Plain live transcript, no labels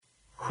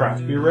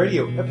Craft Beer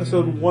Radio,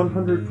 episode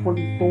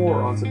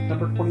 124 on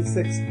September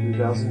 26,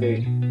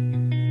 2008.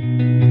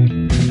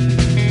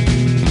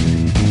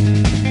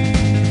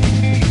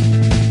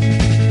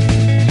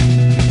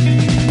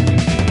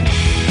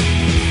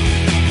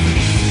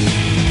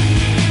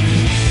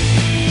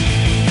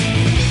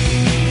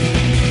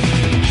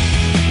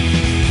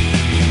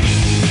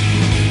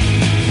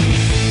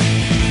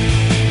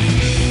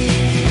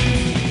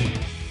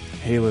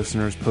 Hey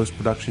listeners,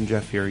 post-production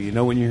Jeff here. You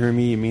know when you hear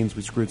me, it means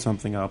we screwed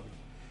something up.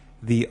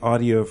 The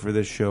audio for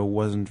this show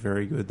wasn't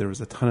very good. There was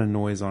a ton of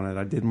noise on it.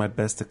 I did my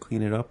best to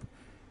clean it up.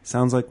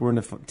 Sounds like we're in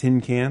a tin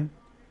can,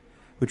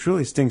 which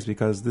really stinks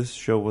because this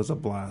show was a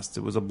blast.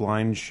 It was a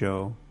blind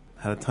show.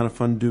 Had a ton of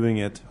fun doing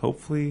it.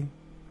 Hopefully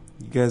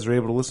you guys are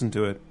able to listen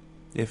to it.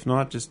 If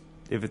not,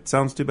 if it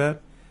sounds too bad,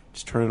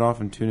 just turn it off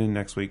and tune in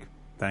next week.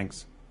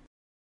 Thanks.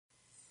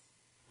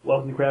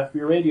 Welcome to Craft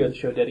Beer Radio, the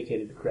show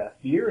dedicated to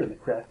craft beer and the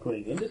craft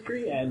brewing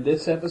industry, and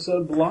this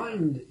episode,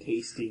 blind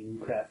tasting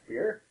craft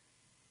beer.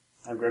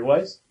 I'm Greg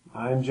Weiss.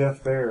 I'm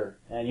Jeff Baer.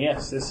 And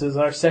yes, this is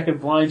our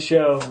second blind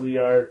show. We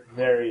are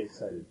very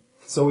excited.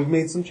 So we've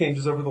made some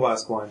changes over the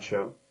last blind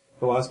show.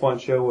 The last blind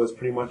show was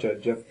pretty much a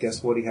Jeff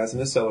guess what he has in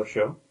his cellar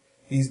show.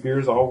 These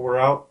beers all were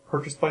out,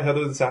 purchased by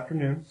Heather this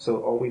afternoon,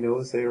 so all we know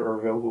is they are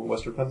available in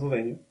Western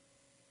Pennsylvania.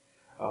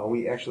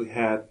 We actually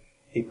had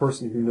a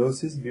person who knows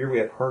his beer. We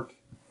had Hart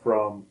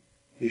from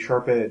the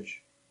Sharp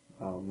Edge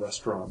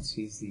restaurants.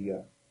 He's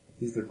the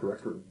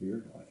director of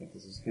beer, I think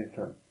is his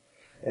term.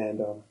 And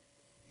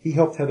he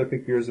helped Heather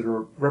pick beers that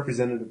are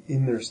representative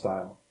in their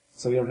style.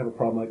 So we don't have a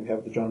problem like we have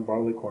with the John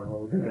Barleycorn, where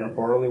we're drinking our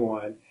barley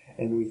wine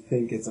and we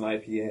think it's an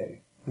IPA.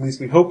 At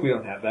least we hope we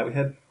don't have that. We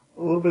had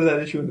a little bit of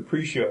that issue in the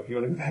pre-show, if you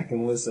want to go back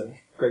and listen.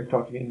 Greg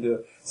talked me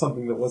into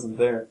something that wasn't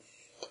there.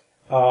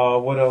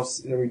 What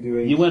else are we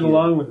doing? You went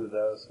along with it,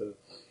 though, so...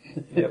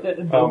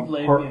 Yep. Don't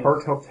blame me.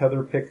 Hart helped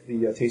Heather pick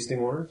the tasting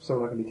order, so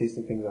we're not going to be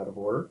tasting things out of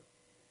order.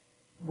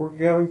 We're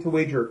going to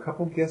wager a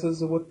couple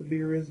guesses of what the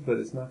beer is, but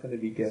it's not going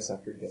to be guess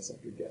after guess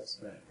after guess.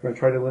 Right. We're going to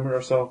try to limit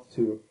ourselves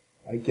to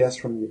a guess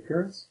from the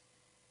appearance.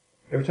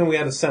 Every time we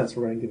add a sense,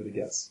 we're going to give it a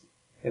guess.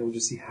 And we'll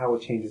just see how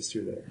it changes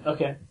through there.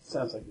 Okay,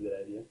 sounds like a good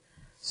idea.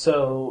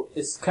 So,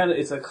 it's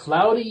a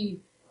cloudy,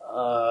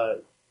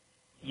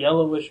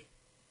 yellowish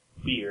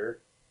beer.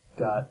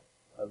 Got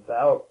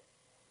about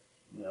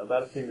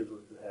a finger's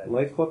worth of head.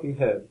 Light fluffy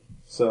head.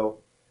 So,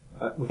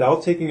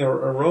 without taking an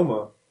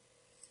aroma,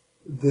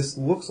 this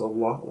looks a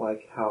lot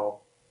like how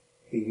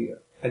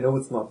I know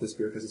it's not this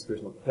beer because this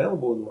beer's not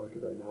available in the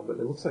market right now, but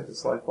it looks like the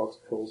Sly Fox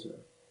Pilsner.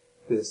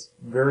 This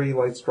very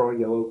light straw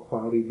yellow,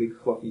 cloudy, big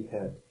fluffy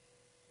head.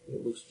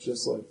 It looks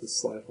just like the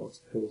Sly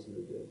Fox Pilsner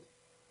did.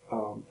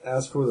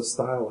 As for the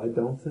style, I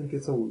don't think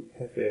it's a wheat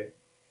hefe.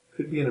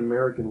 Could be an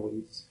American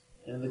wheat.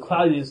 And the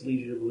cloudiness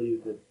leads you to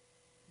believe that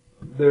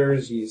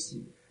there's yeast.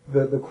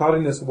 The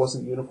cloudiness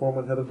wasn't uniform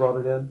when Heather brought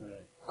it in. Right.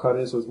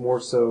 Cloudiness was more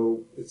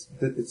so, it's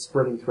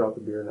spreading throughout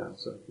the beer now,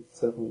 so it's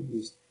definitely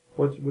yeast.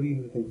 What do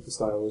you think the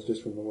style is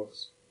just from the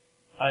looks?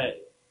 I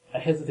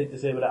hesitate to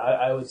say, but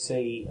I would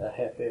say a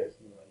hefe or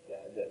something like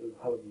that. That would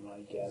probably be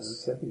my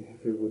guess. I think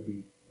hefe would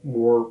be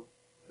more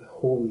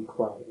wholly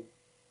cloudy.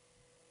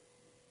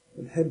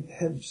 And head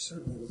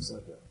certainly looks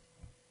like a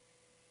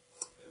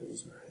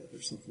Pilsner head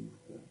or something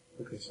like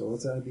that. Okay, so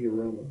let's add the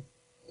aroma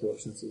to our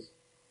senses.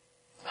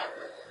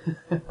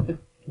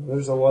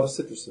 There's a lot of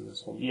citrus in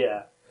this one.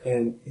 Yeah.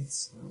 And it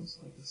smells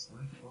like a Sly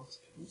Fox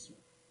Pilsner.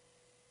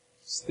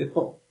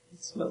 Still,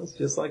 it smells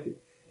just like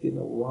it. Getting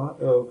a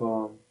lot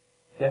of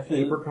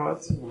definitely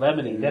apricots.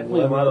 Lemony.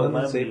 Definitely a lot of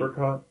lemon.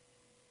 Apricot.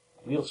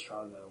 Real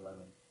strong note of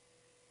lemon.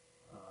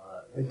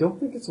 I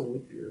don't think it's a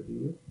wheat beer, do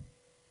you?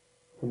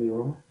 From the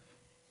aroma?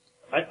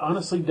 I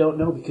honestly don't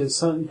know because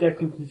that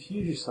can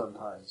confuse you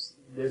sometimes.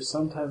 There's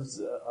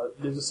sometimes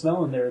there's a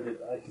smell in there that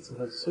I can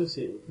sometimes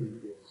associate with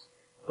wheat beers.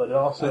 But it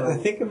also... I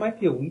think it might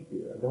be a wheat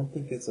beer. I don't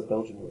think it's a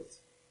Belgian wheat.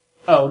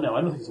 Oh, no,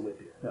 I don't think it's a wheat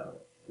beer. No.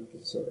 Okay,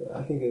 so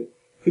I think it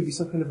could be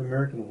some kind of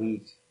American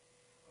wheat.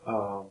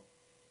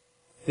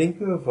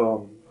 Think of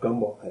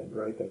Gumball Head,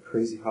 right? That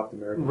crazy hopped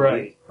American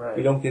wheat. Right.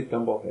 We don't get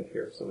Gumball Head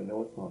here, so we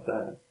know it's not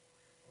that.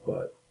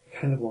 But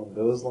kind of along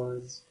those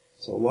lines.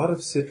 So a lot of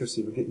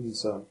citrusy. We're getting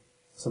some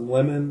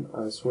lemon.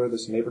 I swear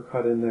there's some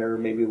apricot in there,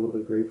 maybe a little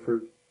bit of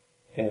grapefruit.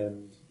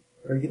 And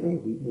are you getting any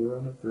wheat in the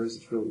aroma, or is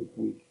it really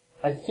weak?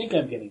 I think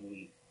I'm getting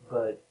wheat,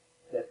 but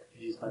that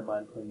confuses my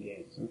mind playing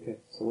games. Okay,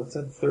 so let's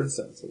add the third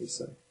sentence, what do you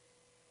say?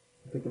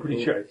 I'm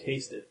pretty sure I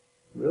taste it.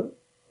 Really?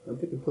 I'm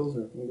thinking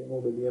Pilsner. Can we get a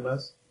little bit of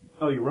DMS?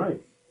 Oh, you're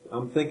right.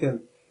 I'm thinking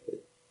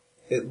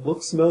it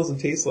looks, smells, and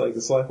tastes like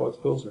the Sly Fox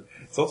Pilsner.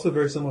 It's also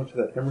very similar to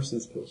that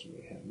Emerson's Pilsner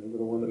we had. Remember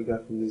the one that we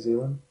got from New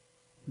Zealand?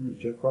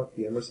 Jeff Rock,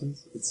 the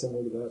Emerson's? It's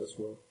similar to that as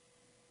well.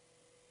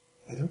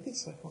 I don't think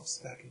Sly Fox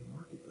is back in the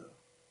market, though.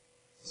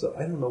 So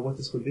I don't know what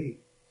this would be.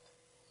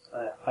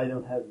 I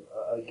don't have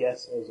a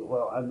guess as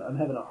well. I'm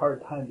having a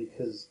hard time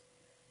because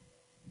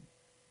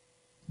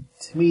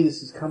to me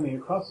this is coming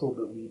across a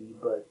little bit weedy,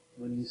 but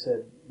when you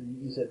said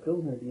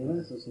Pilsner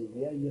DMS, I said,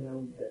 yeah,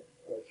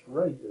 that's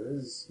right. There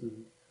is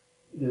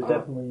There's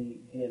definitely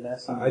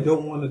DMS. I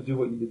don't want to do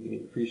what you did in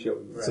the pre-show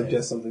and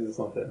suggest something that's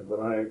not there, but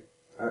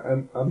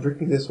I'm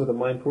drinking this with a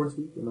mind towards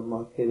wheat, and I'm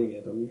not hitting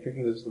it. I'm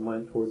drinking this with a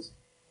mind towards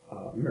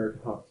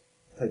American hop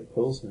type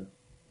Pilsner.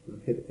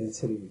 It's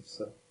hitting me,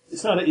 so.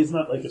 It's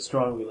not like a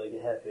strong wheat like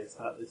a Hefe. It's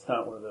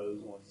not one of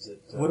those ones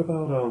that... What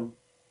about,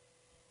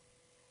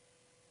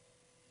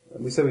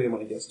 we said we didn't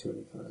want to guess too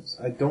many times.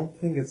 I don't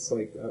think it's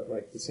like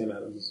the Sam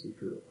Adams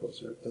Imperial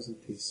Pilsner. It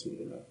doesn't taste sweet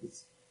enough.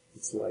 It's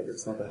lighter.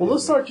 It's not that Well, heavy.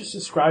 let's start just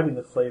describing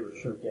the flavors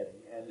we're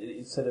getting, and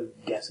instead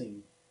of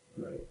guessing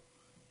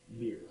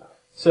beers.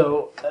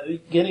 So,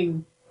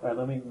 getting... Alright,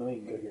 let me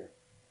go here.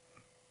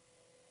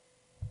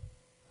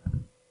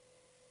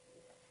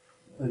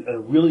 A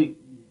really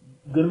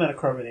good amount of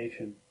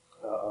carbonation,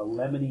 a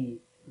lemony,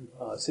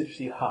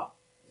 citrusy hop.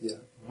 Yeah.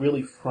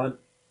 Really front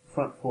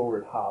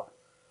forward hop.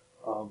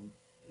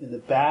 In the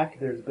back,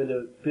 there's a bit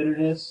of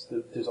bitterness.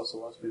 There's also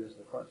lots of bitterness in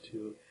the front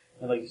too.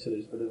 And like you said,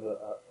 there's a bit of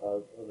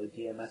a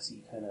DMS-y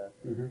kind of,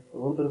 a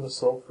little bit of a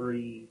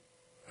sulfury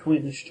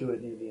twinge to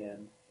it near the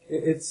end.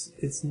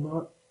 It's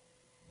not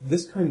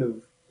this kind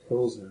of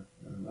Pilsner.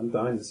 I'm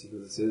dying to see who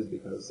this is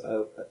because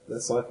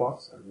that Sly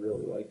Fox, I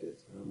really liked it.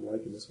 And I'm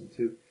liking this one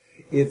too.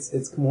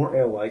 It's more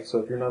ale-like, so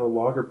if you're not a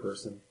lager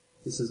person,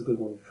 this is a good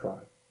one to try.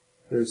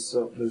 There's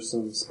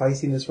some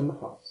spiciness from the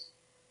hops.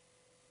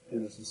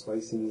 And there's some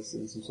spiciness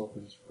and some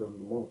sulfurous from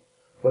the malt.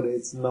 But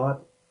it's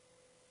not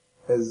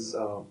as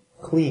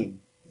clean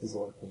as a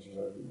lot of Pilsners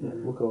are.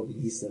 Look at all the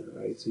yeast in it,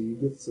 right? So you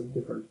get some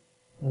different,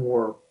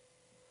 more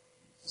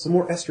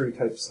estery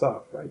type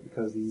stuff, right?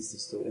 Because the yeast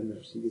is still in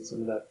there. So you get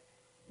some of that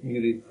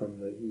muted from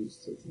the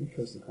yeast. So it's an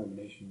interesting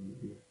combination in the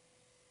beer.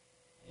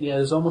 Yeah,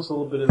 there's almost a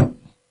little bit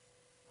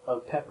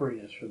of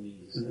pepperiness from the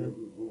yeast. A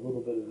little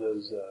bit of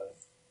those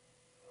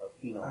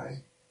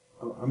phenols.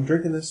 I'm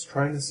drinking this,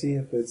 trying to see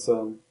if it's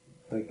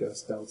like a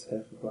Stout's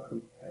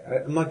Hefeweizen.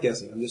 I'm not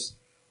guessing. I'm just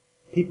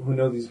people who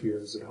know these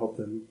beers that help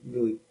them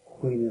really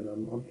clean in.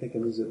 I'm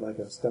thinking, is it like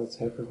a Stout's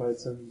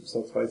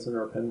Hefeweizen,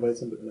 or a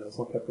Penweizen? But no, it's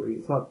not peppery.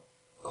 It's not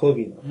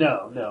clovey enough.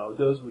 No,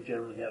 those would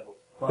generally have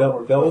a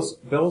lot more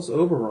Bell's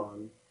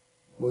Oberon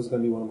was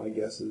going to be one of my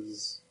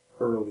guesses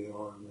early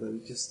on, but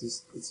it just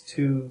it's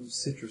too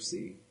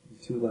citrusy,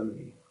 too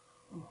lemony.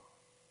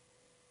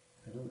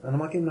 And I'm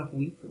not getting enough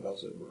wheat for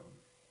Bell's Oberon.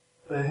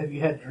 But have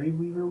you had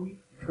Dreamweaver wheat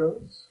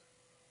Troves?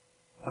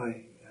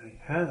 I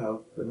have,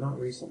 but not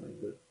recently.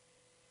 But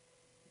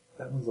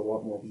that one's a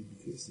lot more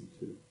wheaty tasting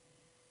too.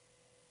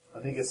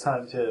 I think it's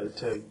time to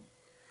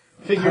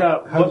figure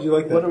out how did you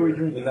like that what beer? are we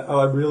drinking.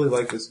 I really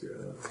like this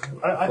beer.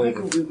 I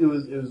think it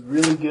was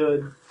really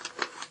good,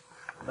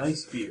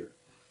 nice beer,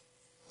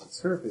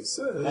 surface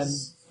and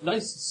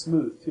nice and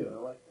smooth too. I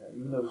like that,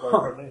 even though it was all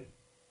carbonation.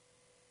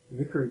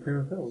 Victory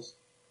Prima Pils.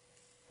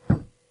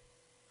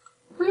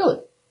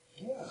 Really?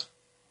 Yeah.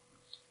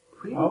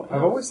 Prima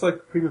I've always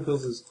liked Prima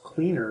Pils is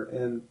cleaner,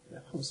 and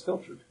that one was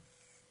filtered.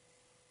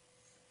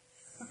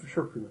 I'm not for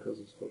sure Prima Pils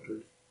was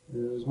filtered.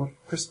 And it was much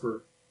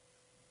crisper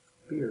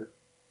beer.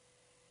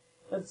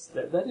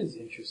 That is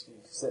interesting.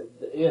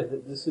 Yeah,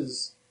 this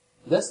is.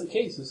 If that's the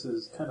case, this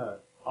is kind of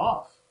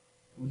off.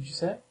 Would you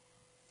say?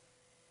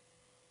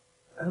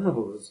 I don't know if it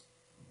was.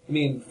 I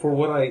mean, for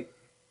what I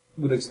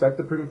would expect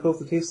the Prima Pils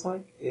to taste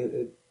like,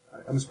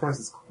 I'm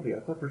surprised it's cloudy. I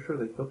thought for sure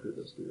they filtered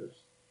those beers.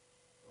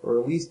 Or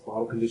at least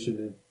bottle conditioned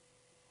it.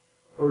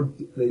 Or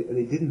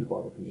they didn't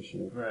bottle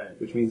condition it. Right.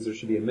 Which means there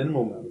should be a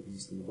minimal amount of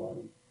yeast in the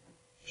bottom.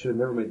 Should have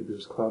never made the beer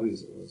as cloudy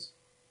as it was.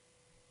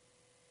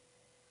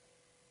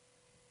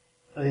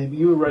 I mean,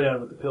 you were right on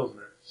with the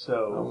Pilsner,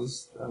 so...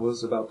 I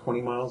was about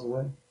 20 miles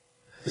away.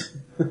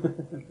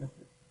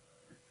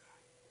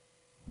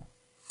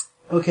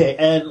 Okay,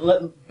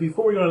 and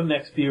before we go on to the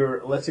next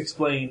beer, let's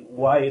explain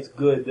why it's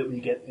good that we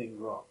get things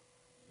wrong.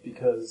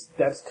 Because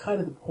that's kind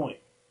of the point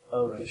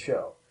of the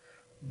show.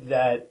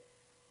 That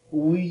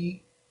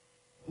we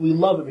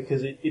love it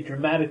because it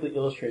dramatically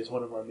illustrates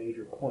one of our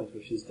major points,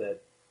 which is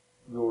that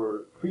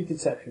your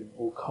preconception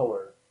will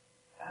color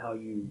how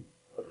you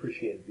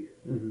appreciate a beer.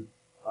 Mm-hmm.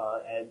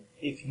 And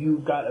if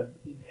you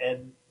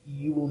and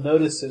you will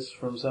notice this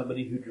from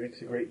somebody who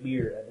drinks a great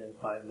beer and then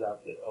finds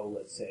out that,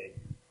 let's say,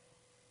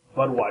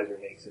 Budweiser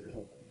makes it or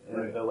something.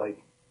 And they're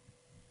like,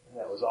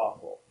 that was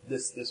awful.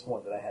 This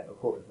one that I had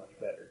before was much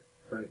better.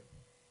 Right.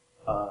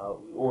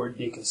 Or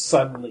they can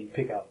suddenly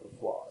pick out the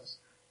flaws.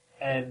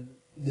 And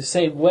the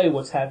same way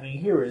what's happening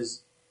here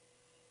is,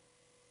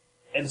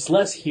 and it's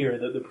less here,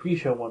 the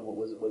pre-show one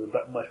was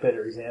a much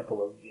better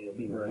example of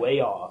being way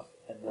off,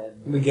 and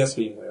then the guess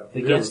being way off.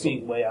 The guess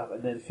being way off,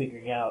 and then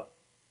figuring out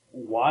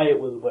why it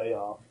was way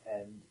off,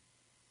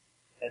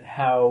 and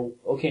how,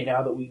 okay,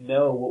 now that we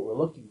know what we're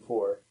looking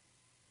for,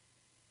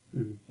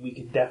 we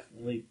can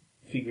definitely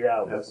figure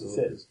out what this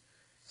is.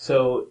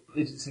 So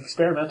it's an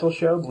experimental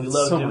show, but we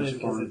love doing it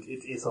because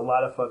it's a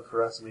lot of fun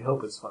for us, and we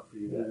hope it's fun for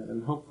you guys. Yeah,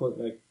 and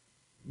hopefully,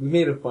 we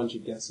made a bunch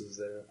of guesses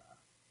there.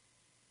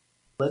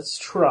 Let's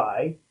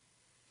try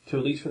to,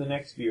 at least for the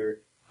next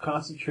beer,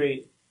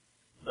 concentrate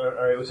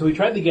Alright, so we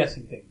tried the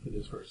guessing thing for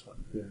this first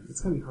one. Yeah,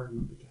 it's gonna be hard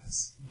not to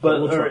guess.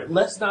 But, we'll try. alright,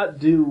 let's not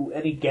do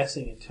any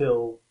guessing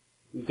until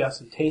we've got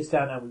some taste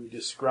down and we've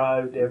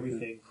described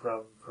everything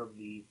from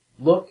the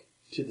look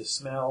to the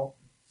smell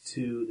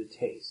to the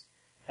taste.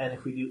 And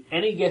if we do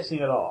any guessing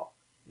at all,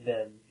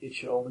 then it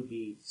should only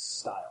be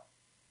style.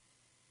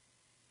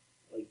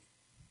 Like,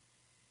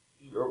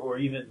 or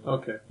even...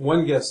 Okay,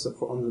 one guess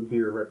on the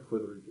beer right before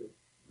the review.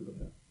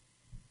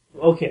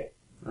 Okay.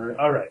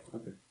 Alright.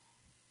 Okay.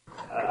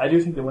 I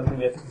do think that one thing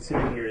we have to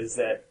consider here is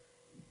that,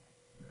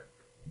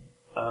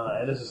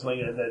 and this is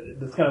something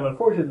that's kind of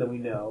unfortunate that we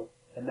know,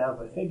 and now if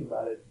I think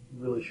about it,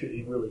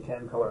 it really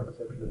can color our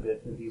perception a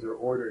bit, that these are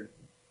ordered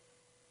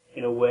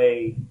in a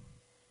way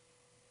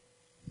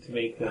to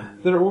make them...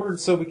 They're ordered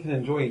so we can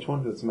enjoy each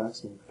one to its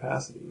maximum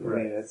capacity. Right.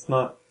 I mean, it's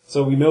not...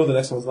 So we know the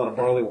next one's not a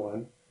barley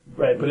wine.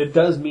 Right, but it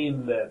does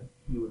mean that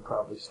you would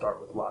probably start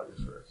with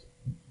lagers first.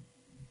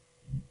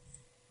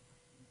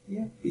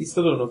 Yeah. You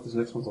still don't know if this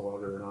next one's a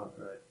lager or not.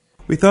 Right.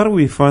 We thought it would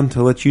be fun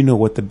to let you know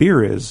what the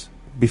beer is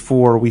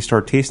before we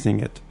start tasting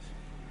it.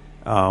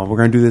 We're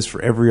going to do this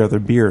for every other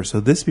beer. So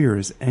this beer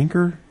is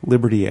Anchor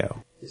Liberty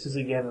Ale. This is,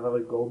 again, another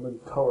golden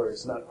color.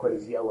 It's not quite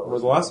as yellow.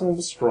 Whereas the last one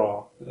was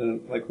straw,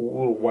 and like a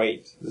little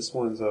white. This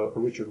one's a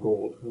richer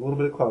gold. A little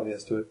bit of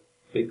cloudiness to it.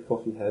 Big,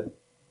 fluffy head.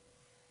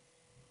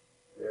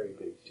 Very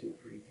big,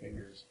 2-3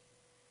 fingers.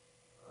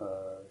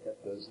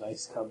 Got those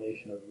nice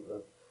combination of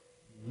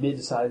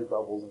mid-sized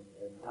bubbles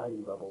and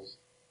tiny bubbles.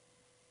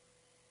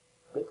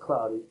 A bit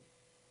cloudy.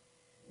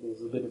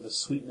 There's a bit of a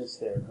sweetness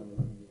there coming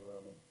from the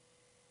aroma.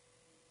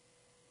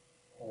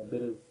 And a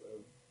bit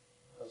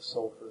of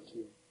sulfur,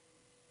 too.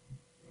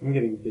 I'm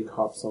getting big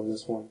hops on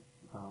this one.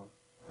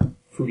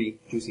 Fruity,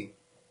 juicy.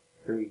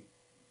 Very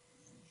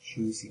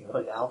juicy.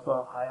 Like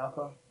alpha, high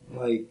alpha?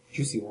 Like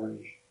juicy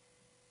orange.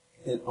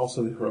 And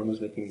also the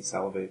aroma's making me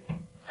salivate.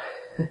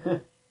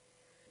 I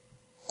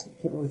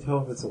can't really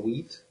tell if it's a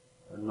wheat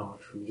or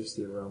not from just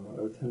the aroma.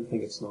 I would tend to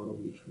think it's not a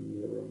wheat from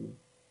the aroma.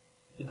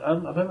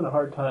 I'm having a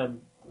hard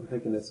time. I'm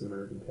thinking it's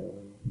American Pale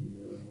Ale from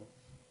the aroma.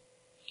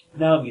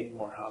 Now I'm getting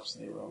more hops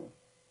in the aroma.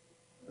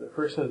 But at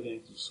first I was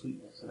getting some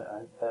sweetness, and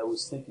I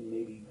was thinking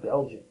maybe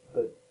Belgian,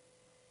 but...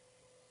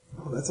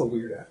 Oh, that's a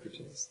weird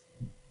aftertaste.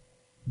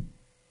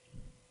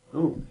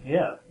 Ooh,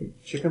 yeah.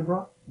 Chicken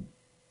broth?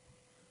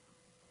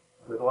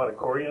 With a lot of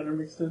coriander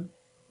mixed in?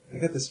 I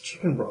got this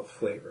chicken broth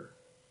flavor.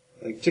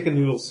 Like chicken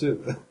noodle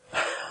soup.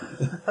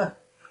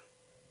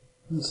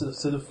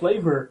 So the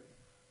flavor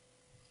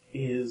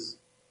is...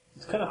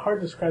 It's kind of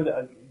hard to describe that.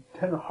 I'm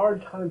having a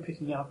hard time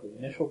picking out the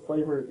initial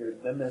flavor.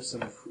 Then there's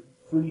some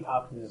fruity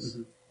hoppiness.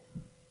 Mm-hmm.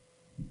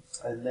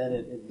 And then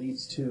it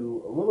leads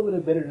to a little bit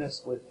of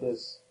bitterness with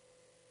this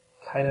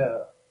kind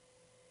of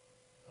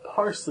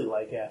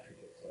parsley-like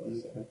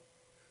aftertaste. Okay.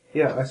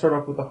 Yeah, I start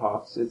off with the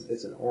hops.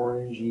 It's an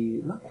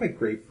orangey, not quite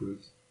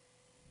grapefruit,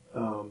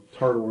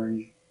 tart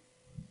orange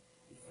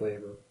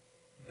flavor.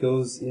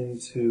 Goes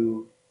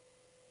into...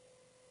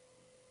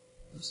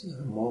 This is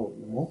a malt.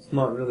 The malt's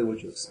not really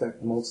what you expect.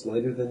 The malt's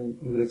lighter than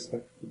you would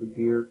expect for the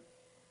beer.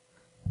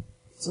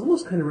 It's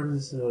almost kind of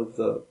reminiscent of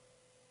the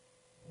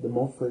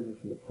malt flavor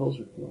from the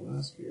Pilsner from the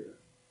last beer.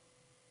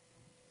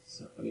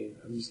 So, I mean,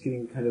 I'm just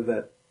getting kind of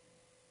that...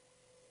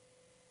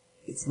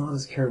 It's not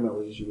as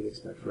caramelly as you would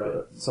expect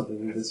for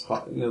something this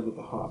hot, with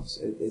the hops.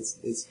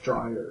 It's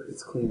drier,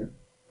 it's cleaner.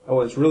 Oh,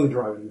 it's really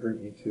dry when you're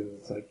drinking it too.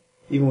 It's like,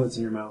 even when it's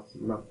in your mouth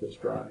feels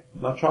dry.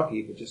 Not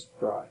chalky, but just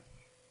dry.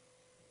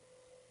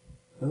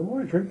 And the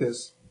more I drink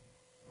this,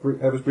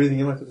 I was breathing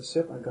in, I took a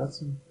sip, I got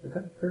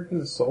a fair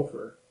kind of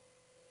sulfur.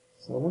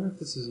 So I wonder if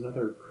this is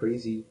another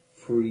crazy,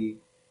 fruity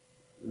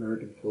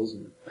American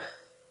Pilsner.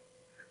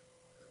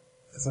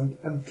 Because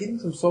I'm getting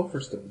some sulfur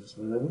still in this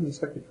one. I wouldn't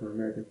expect it from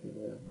American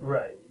Pilsner.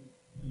 Right.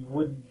 You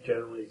wouldn't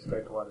generally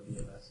expect a lot of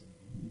BMS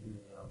in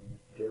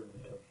German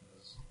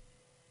Pilsners.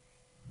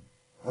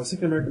 I was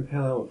thinking American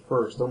Pale Ale at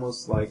first,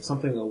 almost like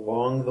something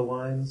along the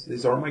lines,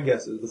 these aren't my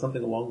guesses, but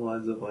something along the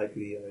lines of like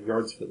the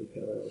Yards Philly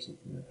Pale Ale or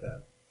something like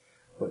that.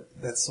 But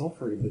that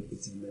sulfury bit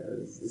that's in there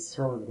is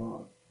throwing it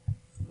off.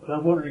 But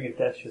I'm wondering if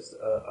that's just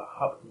a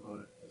hop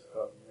component that's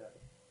causing that.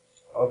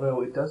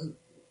 Although it doesn't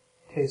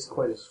taste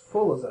quite as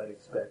full as I'd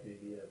expect,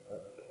 maybe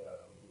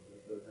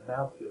the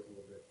mouth feels a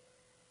little bit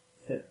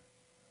thinner.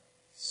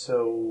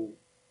 So,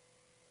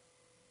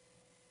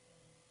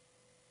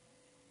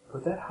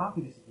 but that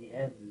hoppiness at the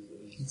end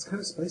is it's kind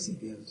of spicy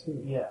at the end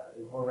too. Yeah,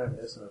 it's more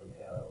reminiscent of a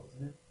pale ale,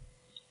 isn't it?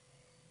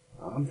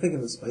 I'm thinking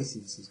the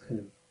spiciness is kind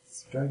of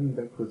driving me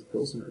back towards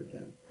Pilsner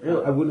again.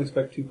 Really? I wouldn't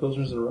expect two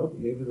Pilsners in a row, but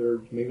maybe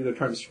they're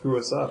trying to screw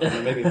us up.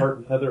 Maybe Hart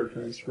and Heather are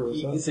trying to screw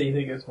us up. So you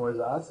think it's more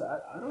Zaz?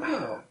 I don't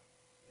know.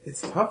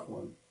 It's a tough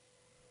one.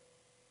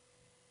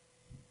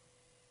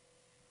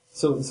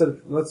 So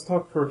let's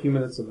talk for a few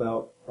minutes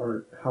about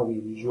how we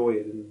enjoy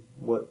it and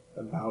what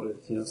about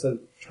it. Instead of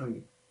trying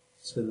to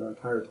spend our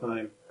entire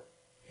time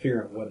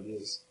figuring out what it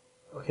is.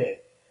 Okay,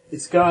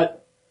 it's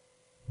got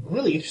a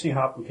really interesting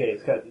hop bouquet.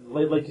 It's got,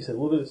 like you said, a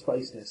little bit of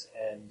spiciness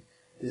and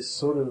this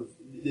sort of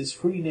this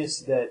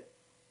fruitiness that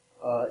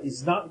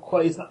is not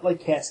quite. It's not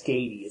like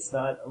Cascadey. It's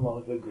not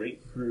along the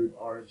grapefruit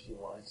orangey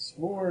lines. It's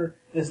more.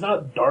 It's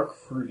not dark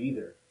fruit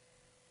either.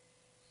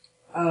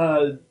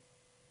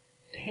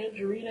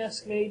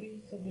 Tangerine-esque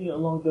maybe, something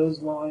along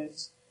those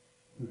lines.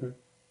 Mm-hmm.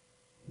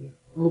 Yeah.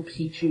 A little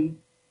peachy.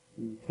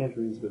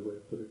 Tangerine's a good way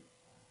to put it.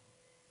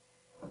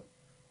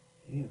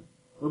 Yeah.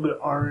 A little bit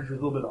of orange, with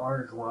a little bit of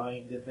orange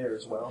rind in there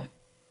as well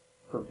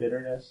for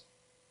bitterness.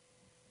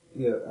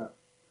 Yeah.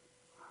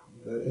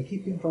 I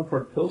keep getting drawn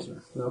toward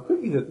Pilsner. Now, it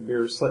could be that the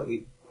beer is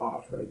slightly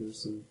off, right?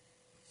 There's some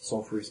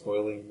sulfury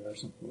spoiling in there or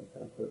something like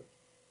that, but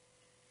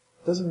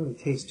it doesn't really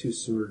taste too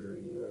sewer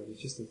drainy, right? It's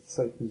just a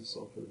slight hint of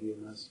sulfur,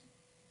 DMS.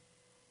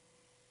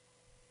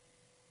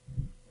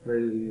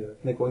 Ready to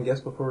make one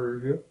guess before we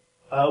review?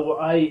 Well,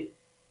 I'm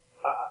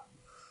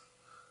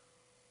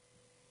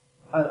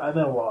at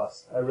a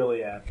loss. I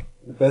really am.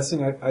 The best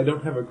thing, I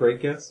don't have a great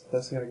guess. The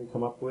best thing I can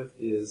come up with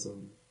is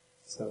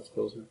Stouts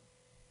Pilsner.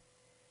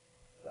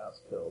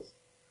 Stouts Pils.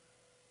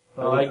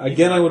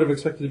 I would have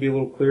expected to be a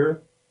little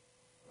clearer,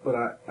 but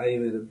I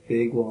am at a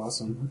big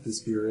loss on what this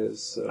beer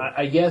is. So.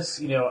 I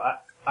guess,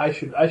 I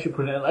should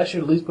put it in, I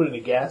should at least put in a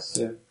guess.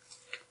 Yeah.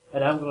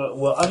 And I'm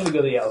gonna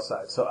go the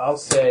outside. So I'll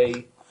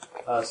say,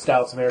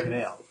 Stouts American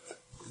Ale.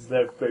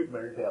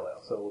 American Pale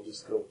Ale. So we'll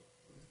just go.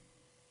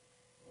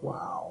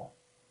 Wow.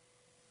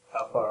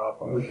 How far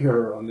off are we? We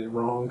are on the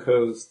wrong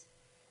coast.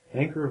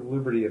 Anchor of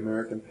Liberty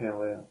American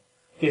Pale Ale.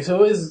 Okay,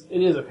 so it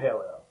is a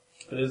pale ale.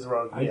 It is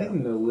wrong. I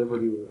didn't know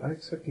Liberty was. I was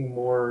expecting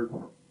more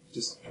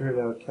just straight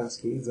out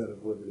Cascades out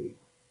of Liberty.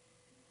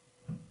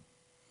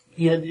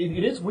 Yeah,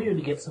 it is weird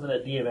to get some of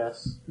that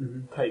DMS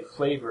type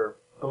flavor.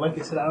 But like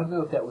I said, I don't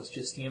know if that was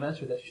just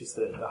DMS or that's just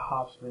the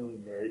hops mainly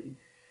there.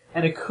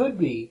 And it could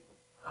be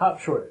hop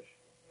shortage.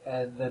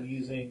 And them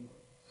using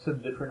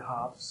some different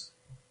hops.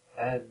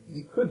 And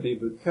it could be,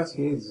 but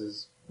Cascades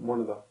is one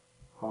of the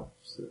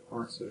hops that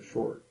aren't so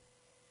short.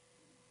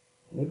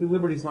 Maybe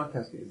Liberty's not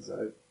Cascades.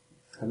 I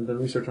haven't done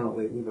research on it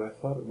lately, but I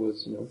thought it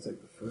was, it's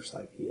like the first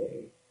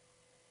IPA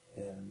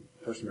and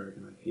first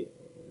American IPA.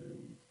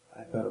 And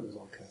I thought it was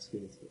all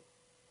Cascades, but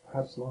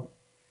perhaps not.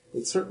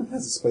 It certainly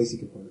has a spicy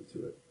component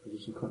to it.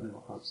 There's some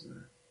continental hops in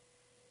there.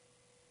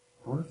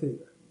 I wonder if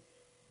it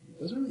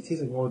doesn't really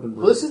taste like more than...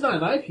 Well, this is not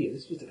an IPA.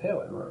 This is just a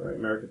pale ale. Right,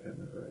 American Pale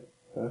Ale, right.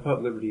 But I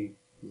thought Liberty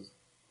was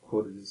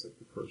quoted as like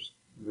the first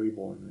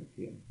reborn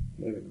IPA.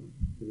 Maybe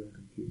I'm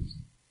confused.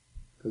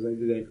 Because I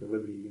did Anchor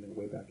Liberty,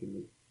 way back in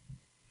the...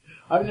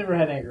 I've never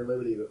had Anchor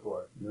Liberty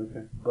before.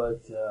 Okay.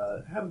 But,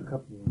 I had a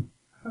couple.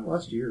 I had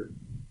last year.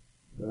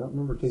 But I don't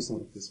remember tasting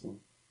like this one.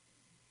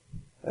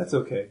 That's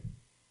okay.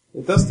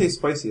 It does taste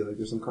spicy, like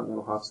there's some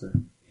continental hops there.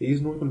 They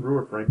use Northern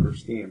Brewer for Anchor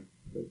Steam,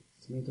 but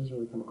to me it doesn't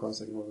really come across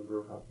like a Northern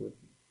Brewer hop would.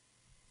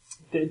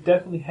 It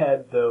definitely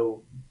had,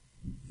 though...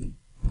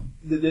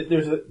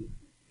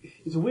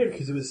 It's weird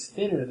because it was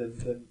thinner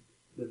than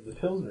the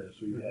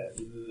Pilsners we've had,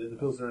 the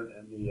Pilsner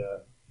and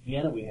the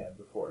Vienna we had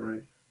before.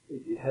 Right.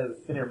 It had a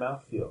thinner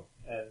mouthfeel,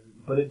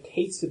 but it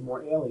tasted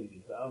more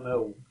alien. I don't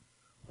know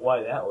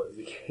why that was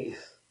the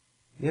case.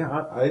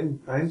 Yeah,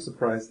 I'm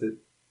surprised that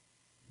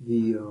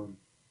the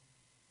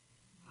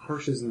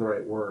harsh isn't the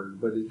right word,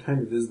 but it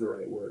kind of is the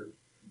right word.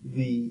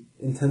 The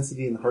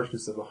intensity and the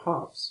harshness of the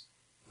hops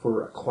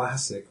for a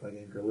classic like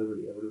Anchor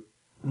Liberty,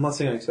 I'm not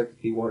saying I expect it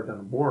to be watered down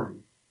and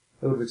boring.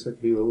 I would have expected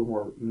it to be a little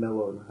more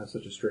mellow and not have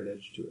such a straight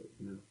edge to it,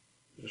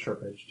 a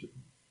sharp edge to it.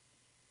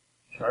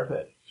 Sharp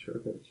edge.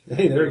 Sharp edge.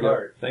 Hey, there you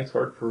go. Thanks,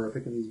 Bart, for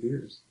picking these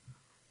beers.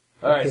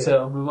 Alright,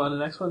 so move on to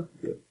the next one?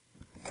 Yep.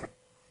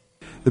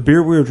 The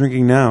beer we are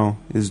drinking now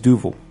is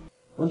Duvel.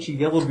 Bunch of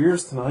yellow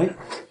beers tonight.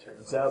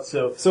 Turns out,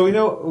 so we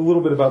know a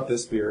little bit about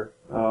this beer.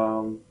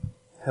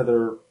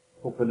 Heather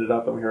opened it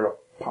up and we heard a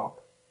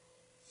pop.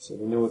 So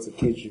we know it's a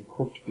Cajun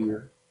corked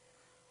beer.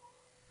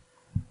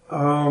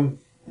 And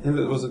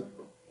it was a...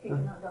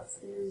 Picking up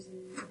upstairs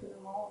and putting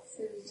them all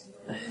upstairs.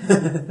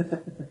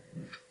 That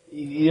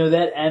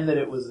and that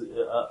it was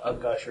a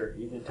gusher.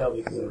 You can tell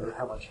because of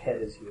how much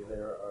head is here.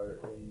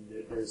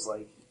 There's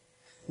like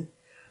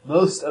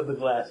most of the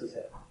glass is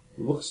head.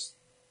 It looks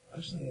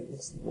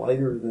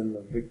lighter than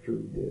the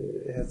Victory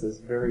did. It has this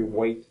very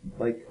white,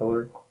 light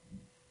color.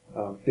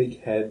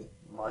 Big head.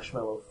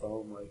 Marshmallow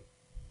foam, like.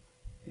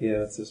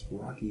 Yeah, it's this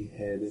rocky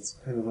head. It's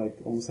kind of like,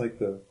 almost like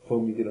the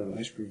foam you get on an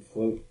ice cream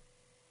float.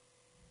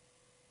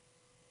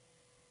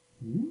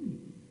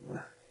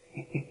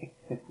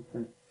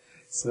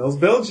 Smells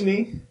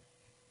Belgian-y.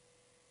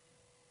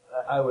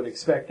 I would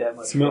expect that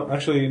much.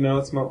 Actually, no,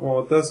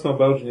 it does smell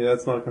Belgian-y.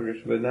 That's not a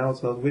contradiction, but now it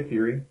smells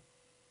whippery.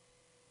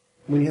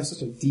 When you have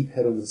such a deep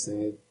head on this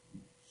thing,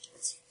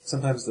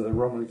 sometimes the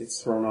aroma gets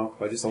thrown off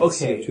by just all the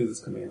CO2 that's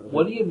coming out of it.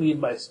 What do you mean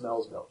by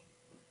smells Belgian?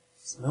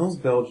 Smells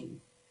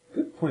Belgian.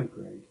 Good point,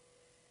 Greg.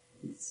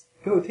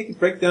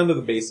 Break down to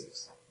the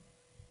basics.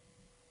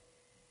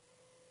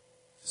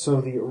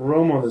 So the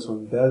aroma on this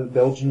one,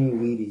 Belgian-y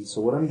weedy.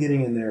 So what I'm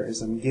getting in there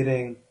is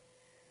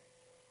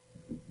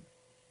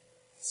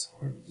it's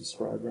hard to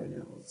describe right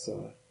now. It's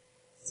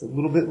a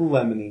little bit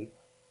lemony,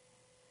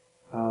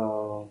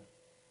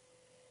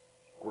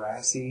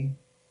 grassy,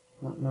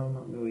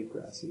 Not really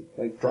grassy.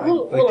 Like dry, I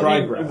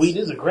mean, grass. wheat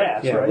is a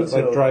grass, Yeah, right?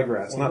 like dry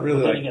grass. Not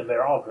really Depending like, on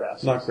they're all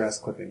grasses. not grass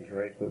clippings,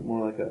 right? But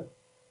more like a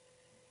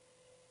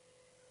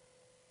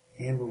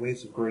amber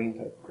waves of grain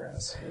type of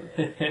grass.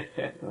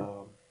 I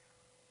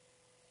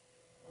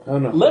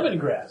don't know.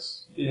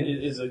 Lemongrass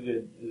is a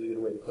good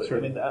way to put Sure.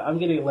 it. I mean, I'm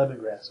getting a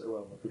lemongrass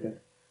aroma. Okay.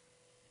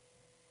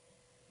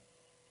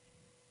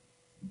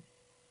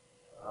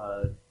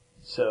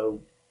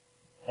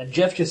 And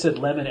Jeff just said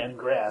lemon and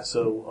grass,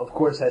 so of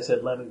course I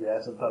said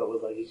lemongrass and thought it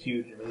was like a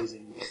huge,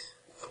 amazing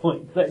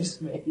point that I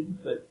just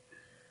made. But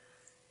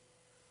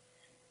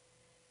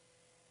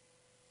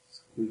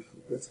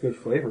It's good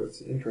flavor.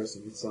 It's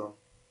interesting. It's how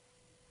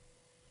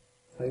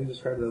you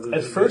describe it?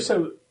 at first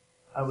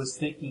I was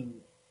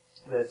thinking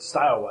that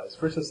style-wise,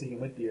 first I was thinking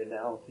wheat beer,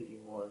 now I'm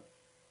thinking more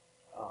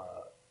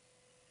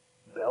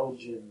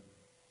Belgian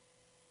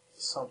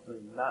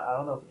something. I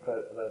don't know if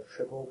it's about a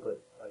triple,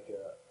 but like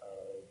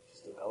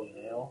just a Belgian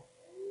ale.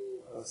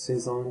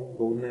 Saison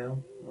Golden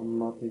Ale. I'm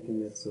not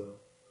thinking it's a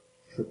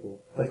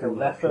triple. Like a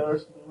Leffe or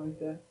something like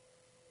that?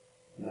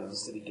 No.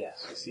 Just did a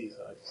guess. You see,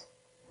 so I just...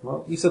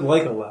 Well, you said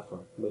like a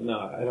Leffe, but no,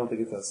 I don't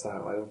think it's that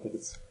style. I don't think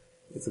it's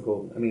a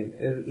golden. I mean,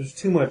 there's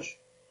too much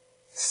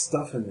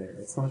stuff in there.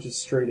 It's not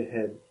just straight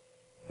ahead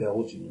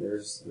Belgian.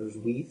 There's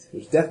wheat.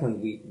 There's definitely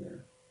wheat in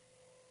there.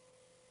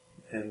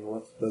 And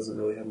Leffe doesn't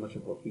really have much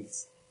of a wheat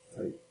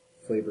type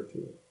flavor to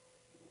it.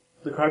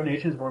 The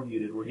carbonation is more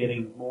muted. We're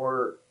getting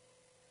more...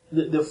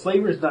 The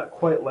flavor is not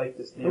quite like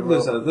this.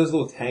 There's a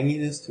little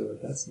tanginess to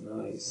it. That's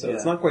nice. So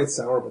it's not quite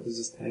sour, but there's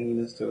this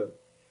tanginess to it.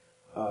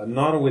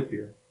 Not a wheat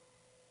beer.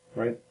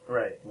 Right?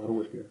 Right. Not a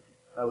wheat beer.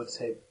 I would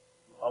say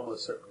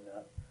almost certainly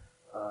not.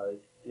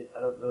 I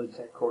don't really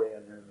detect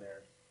coriander in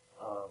there.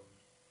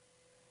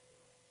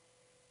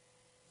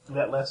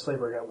 That last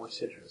flavor got more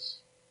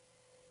citrus.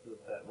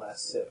 That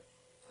last sip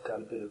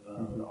got a bit of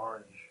an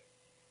orange.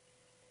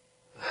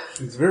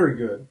 It's very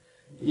good.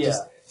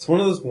 It's one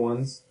of those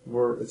ones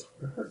where it's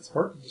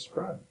hard to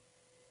describe.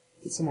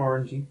 Get some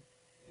orangey,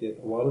 get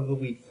a lot of the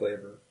wheat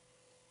flavor.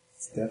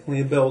 It's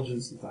definitely a Belgian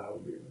style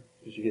beer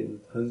because you're getting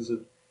tons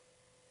of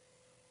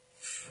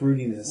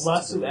fruitiness.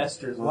 Lots of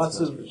esters. Lots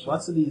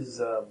of these,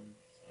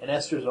 and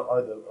esters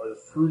are the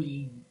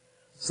fruity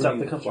stuff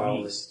that comes from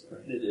yeast.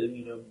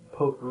 Right.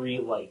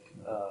 Potpourri-like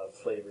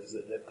flavors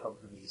that come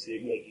from yeast. So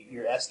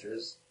your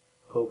esters,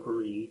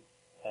 potpourri,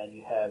 and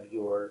you have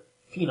your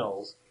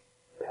phenols,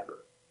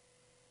 pepper,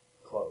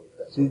 clove.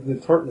 The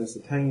tartness,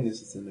 the tanginess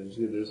that's in there.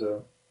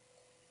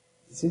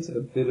 It seems like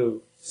a bit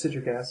of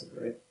citric acid,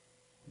 right?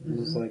 Mm-hmm.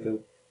 Almost like a,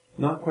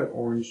 not quite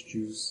orange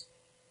juice,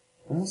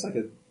 almost like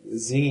a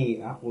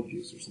zingy apple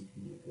juice or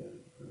something like that.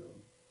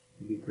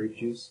 Maybe grape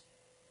juice.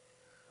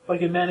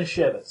 Like a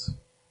Manischewitz.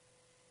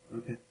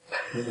 Okay.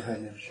 Never had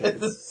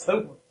Manischewitz.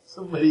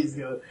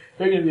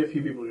 There are gonna be a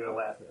few people who are gonna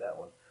laugh at that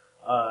one.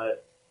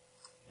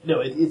 No,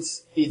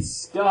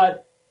 it's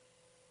got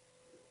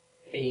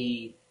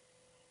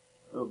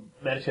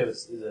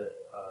Manischewitz is a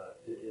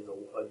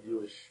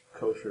Jewish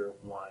kosher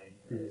wine.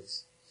 Mm-hmm.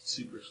 It's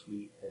super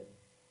sweet, and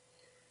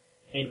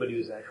anybody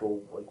who's an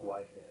actual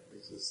wine fan,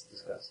 this is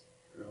disgusting.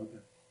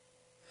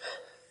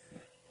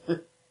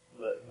 Okay.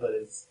 but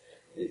it's...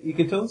 You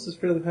can tell this is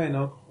fairly high in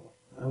alcohol.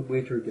 I would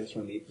wager a guess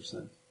around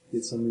 8%.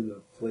 Get some of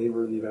the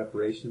flavor and the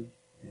evaporation,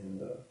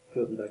 and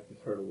feel like the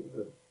tart a little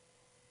bit.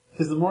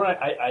 Because the more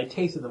I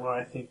taste it, the more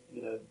I think,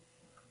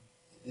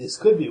 this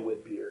could be a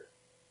wheat beer.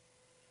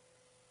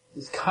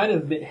 It's kind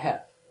of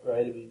mid-hef,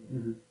 right? I mean,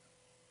 mm-hmm.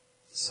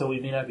 So we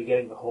may not be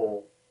getting the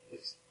whole...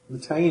 The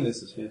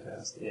tanginess is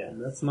fantastic. Yeah.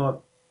 And that's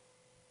not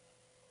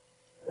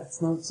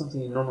something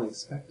you normally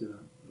expect in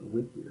a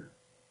wheat beer.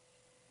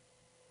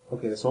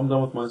 Okay, so I'm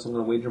done with mine, so I'm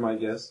going to wager my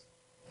guess.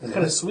 There's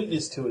kind of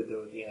sweetness to it,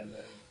 though, at the end.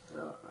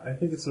 I'm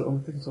thinking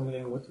something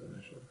getting with it,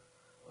 actually.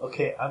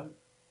 Okay,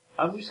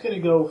 I'm just going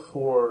to go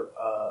for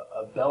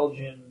a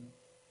Belgian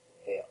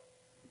ale.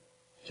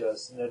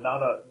 Just,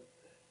 not a...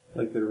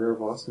 Like the Rare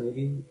Voss,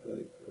 maybe?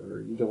 Or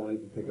you don't want to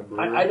even pick a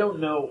brewery? I don't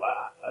know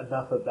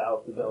enough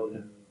about the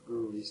Belgian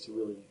breweries to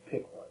really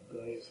pick one,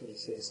 but I just want to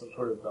say some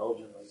sort of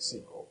Belgian,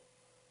 single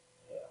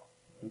ale.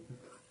 Okay.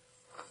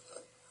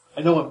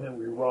 I know I'm going to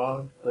be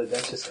wrong, but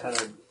that's just kind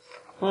of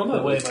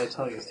the way my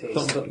tongue is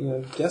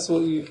tasting. Guess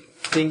what you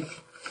think.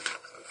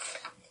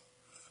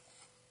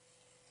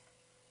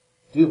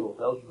 Duvel,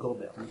 Belgian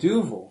Gold Ale.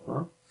 Duvel,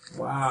 huh?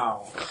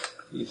 Wow.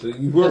 So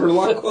you were a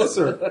lot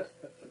closer.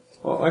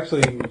 Well,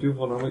 actually,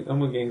 Duvel, I'm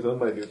with gangs owned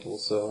by Duvel,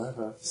 so I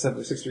have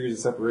 6 degrees of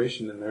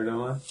separation in there, don't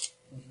I?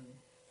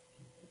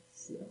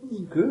 Mm-hmm. That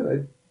was good.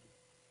 I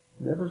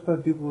never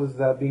thought Duvel was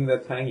being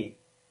that tangy.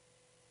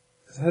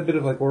 It had a bit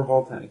of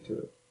Orval tank to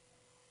it.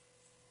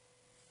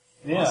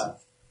 Yeah. Awesome.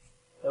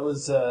 That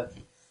was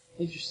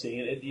interesting.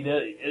 And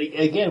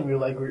again,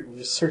 we're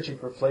just searching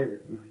for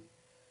flavor. Mm-hmm.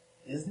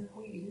 Is there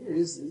wheat here?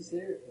 Is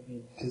there? I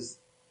mean, because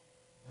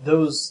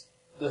those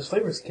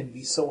flavors can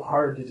be so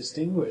hard to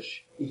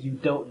distinguish if you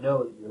don't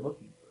know that you're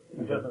looking for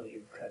them. You don't know that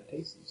you're trying to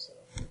taste them. So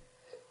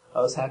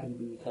I was happy to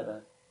be kind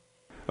of...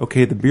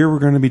 Okay, the beer we're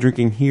going to be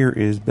drinking here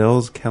is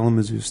Bell's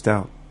Kalamazoo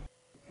Stout.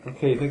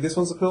 Okay, you think this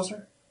one's a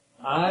Pilsner?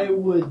 I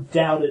would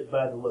doubt it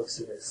by the looks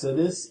of it. So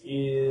this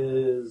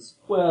is,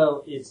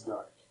 well, it's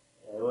dark.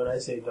 And when I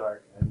say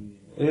dark, I mean...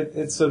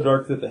 It's so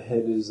dark that the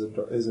head is a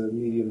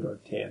medium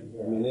dark tan.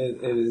 Yeah. I mean,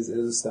 it is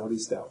a stouty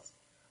stout.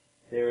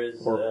 There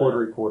is... Or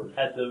portery porter.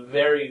 At the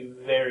very,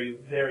 very,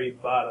 very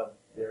bottom,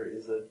 there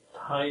is a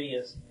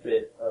tiniest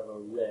bit of a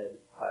red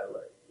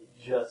highlight.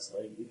 Just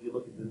like, if you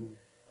look at the...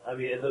 I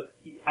mean,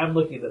 I'm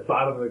looking at the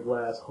bottom of the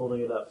glass,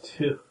 holding it up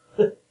to...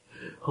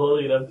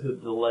 holding it up to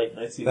the light, and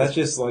I see... That's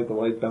just like the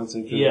light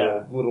bouncing through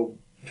the little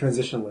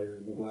transition layer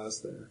in the glass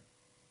there.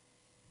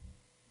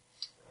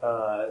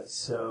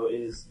 So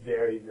it is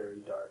very, very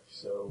dark.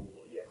 So,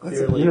 yeah, that's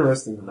an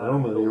interesting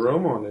aroma. The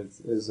aroma on it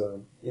is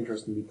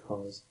interesting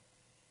because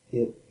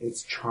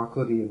it's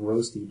chocolatey and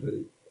roasty, but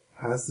it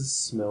has this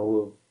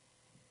smell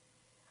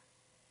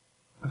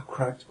of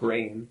cracked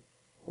grain,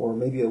 or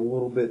maybe a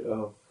little bit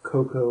of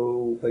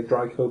cocoa, like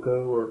dry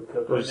cocoa,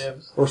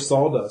 or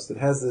sawdust. It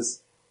has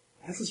this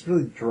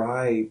really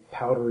dry,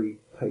 powdery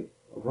type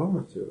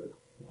aroma to it.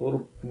 A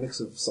little mix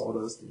of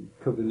sawdust and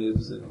cocoa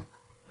nibs and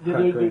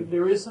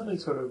there is something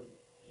sort of,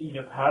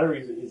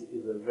 powdery is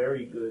a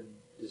very good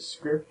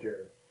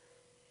descriptor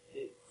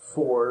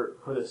for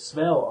the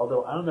smell,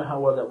 although I don't know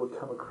how well that would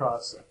come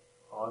across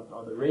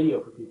on the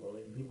radio for people. I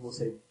mean, people will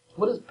say,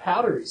 what does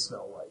powdery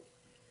smell like?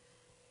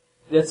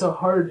 It's a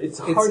hard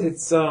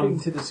thing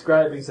to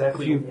describe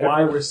exactly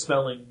why we're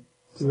smelling.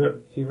 If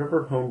you've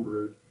ever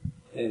homebrewed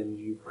and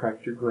you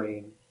cracked your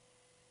grain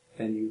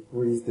and you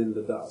breathed in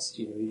the dust,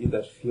 you get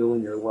that feel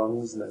in your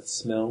lungs and that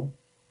smell,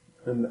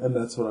 and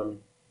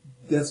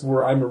that's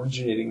where I'm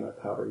originating my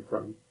powdery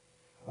from.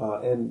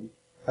 And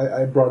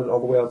I brought it all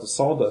the way out to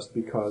sawdust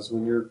because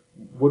when you're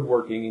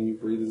woodworking and you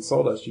breathe in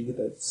sawdust, you get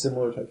that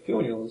similar type feel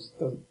in your lungs.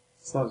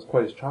 It's not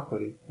quite as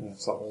chocolatey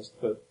as sawdust,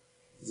 but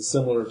it's a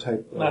similar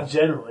type. Not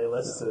generally,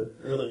 unless it's a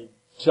really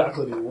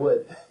chocolatey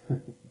wood.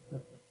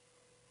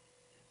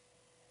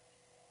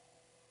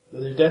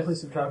 There's definitely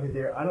some chocolate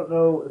there. I don't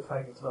know if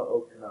I can smell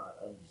oak or not.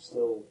 I'm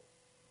still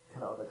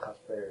kind of on the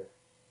cusp there.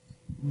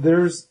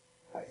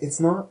 It's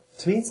not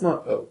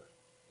oak.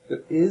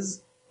 There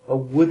is a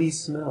woody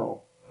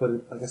smell, but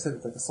like I said,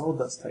 it's like a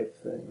sawdust type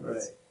thing.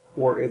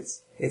 Right.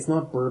 It's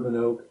not bourbon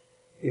oak.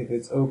 If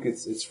it's oak,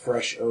 it's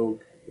fresh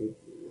oak. If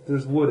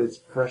there's wood, it's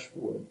fresh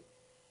wood.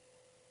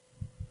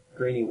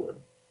 Grainy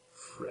wood.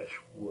 Fresh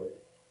wood.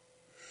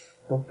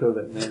 Don't go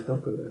there, man.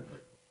 Don't go there.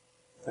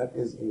 That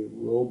is a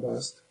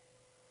robust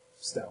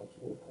stout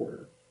or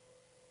porter.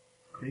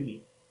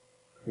 Creamy.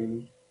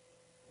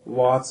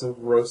 Lots of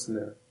roast in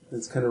there.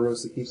 It's kind of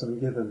roast that keeps on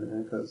giving,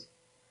 man, because...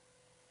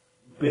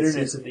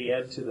 bitterness at the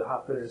end, too. The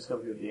hot bitterness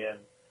comes at the end.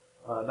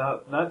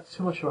 Not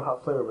too much of a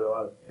hot flavor, but a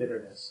lot of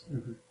bitterness.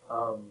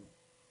 Mm-hmm.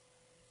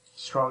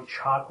 Strong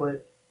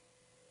chocolate.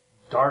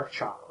 Dark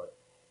chocolate.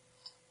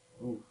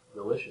 Ooh,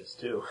 delicious,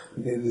 too.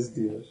 It is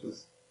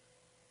delicious.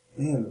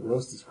 Man, the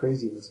roast is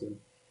crazy in this one.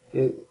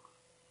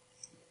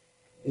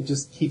 It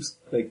just keeps,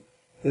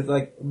 it's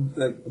like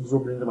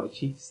absorbing into my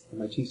cheeks, and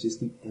my cheeks just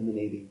keep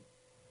emanating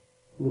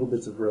little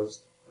bits of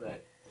roast.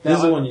 Right. This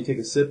is the one you take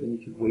a sip and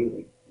you can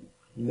wait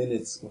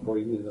minutes before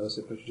you even notice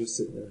it, but you're just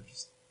sitting there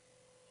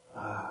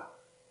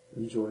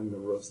enjoying the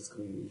roast that's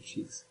coming into your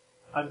cheeks.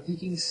 I'm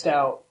thinking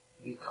stout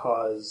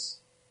because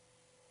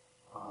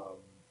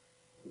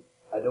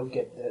I don't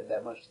get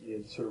that much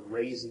sort of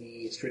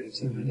raisiny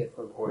astringency you get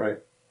from porter. Right.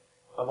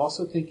 I'm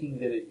also thinking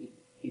that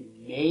it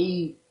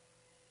may...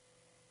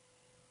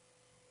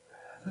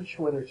 I'm not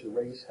sure whether it's a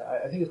raised...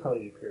 I think it's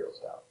probably an imperial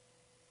stout.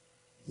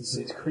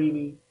 It's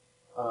creamy,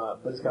 but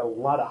it's got a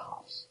lot of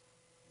hops.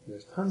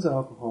 There's tons of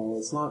alcohol.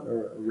 It's not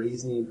a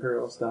raisiny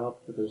imperial stout,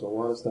 but there's a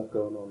lot of stuff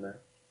going on there.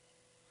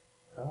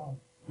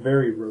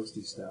 Very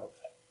roasty stout.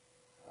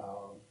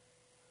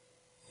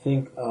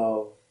 Think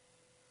of...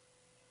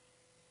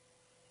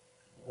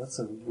 What's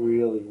a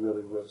really,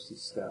 really roasty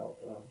stout?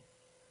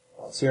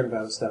 Sierra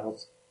Nevada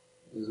Stout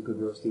is a good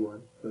roasty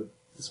one, but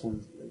this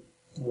one's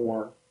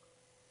more...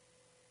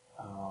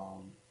 I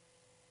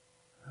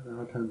don't know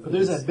what kind of... But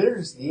there's that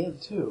bitterness at the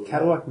end, too.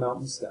 Cadillac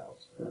Mountain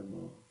Stout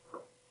from...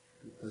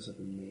 There's a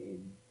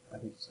name. I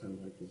think it's kind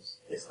of like this.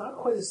 It's not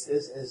quite as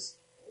it's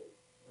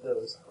not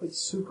quite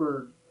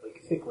super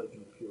thick like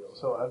an imperial.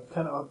 So I'm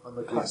kind of on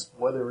the cusp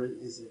whether it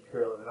is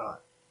imperial or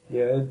not.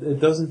 Yeah, it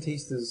doesn't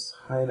taste as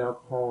high in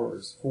alcohol or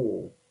as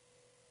full,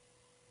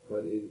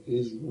 but it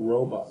is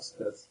robust.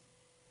 That's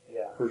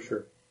for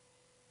sure.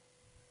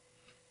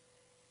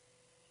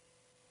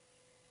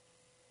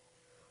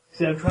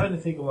 See, I'm trying to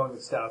think along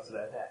the stouts that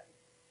I've had,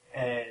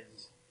 and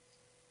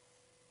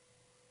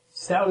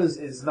stout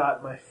is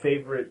not my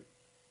favorite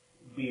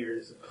beer.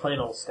 It's a plain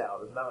old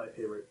stout. It's not my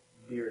favorite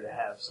beer to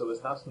have, so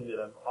it's not something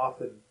that I'm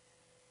often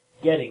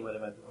getting when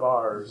I'm at the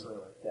bar or something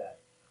like that.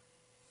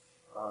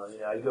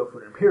 I go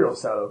for an imperial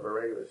stout over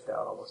a regular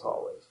stout almost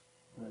always.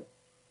 Right.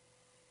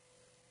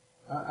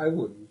 I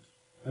wouldn't.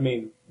 I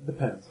mean, it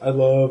depends. I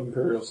love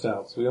imperial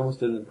stouts. We almost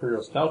did an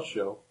imperial stout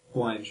show,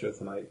 blind show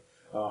tonight.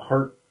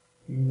 Hart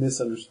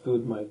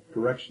misunderstood my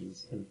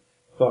directions and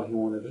thought he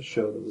wanted a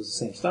show that was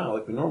the same style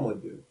like we normally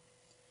do.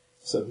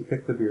 So he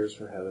picked the beers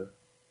for Heather,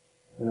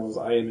 and I was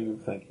IMing him,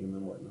 thanking him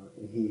and whatnot,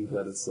 and he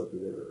let it slip that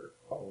they were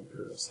all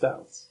Imperial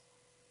Stouts.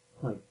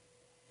 I'm like,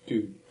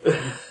 dude,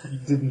 you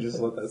didn't just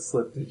let that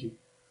slip, did you?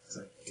 He's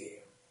like, damn.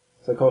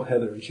 So I called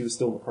Heather, and she was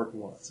still in the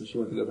parking lot, so she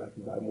went to go back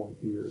and buy more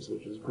beers,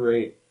 which was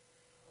great.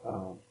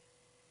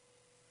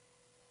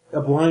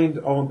 A blind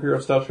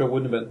all-Imperial Stout show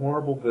wouldn't have been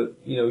horrible, but,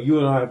 you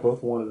and I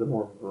both wanted a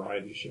more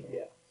variety show.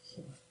 Yeah.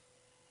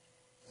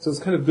 So it's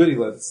kind of good he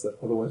let it slip,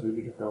 otherwise we'd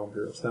be drinking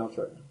all-Imperial Stouts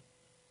right now.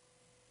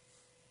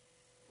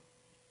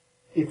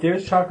 If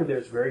there's chocolate there,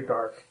 it's very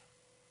dark.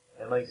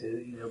 And like I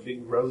said,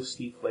 big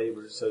roasty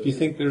flavors. So Do you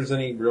think there's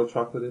any real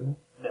chocolate in it?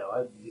 No,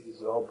 I think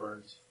it's all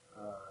burnt.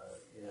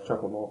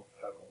 Chocolate malt.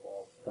 Chocolate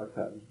malt. Dark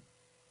patent.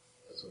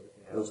 That sort of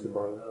thing. Roasted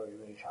barley. I don't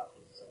get any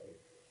chocolate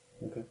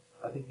inside. Okay.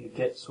 I think you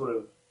get sort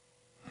of,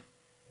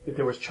 if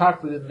there was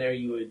chocolate in there,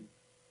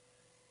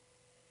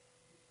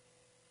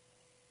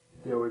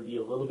 there would be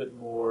a little bit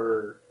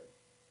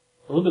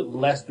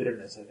less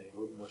bitterness, I think, a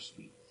little more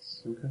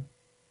sweetness. Okay.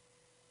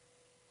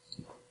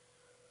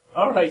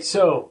 Alright,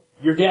 so,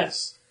 your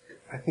guess.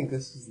 I think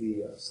this is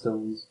the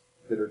Stone's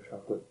Bitter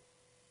Chocolate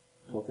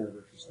 12th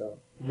Anniversary Stout.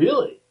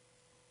 Really?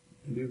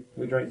 We do.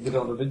 We did it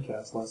on the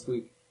vidcast last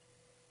week.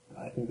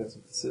 I think that's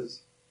what this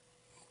is.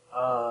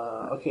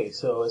 Okay,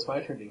 so it's my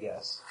turn to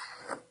guess.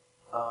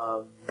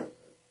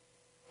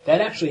 That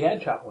actually had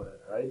chocolate in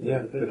it, right? Yeah.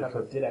 The bitter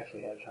chocolate did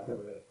actually have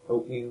chocolate in it.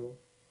 Oatmeal.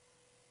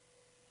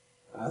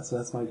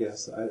 That's my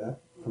guess. I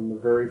from the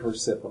very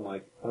first sip, I'm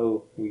like,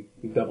 oh, we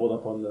doubled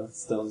up on the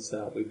Stone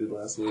Stout we did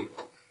last week.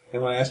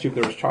 And when I asked you if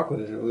there was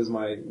chocolate in it, it was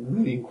my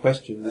leading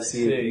question to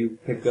see if you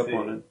picked up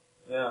on it.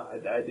 No,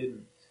 I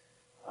didn't.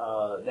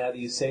 Now that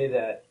you say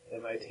that,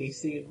 am I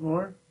tasting it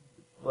more?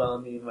 Well,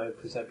 I mean, my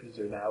perceptions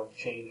are now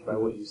changed by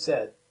what you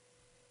said.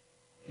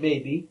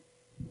 Maybe.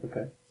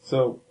 Okay.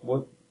 So,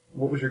 what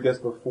was your guess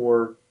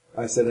before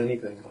I said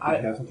anything?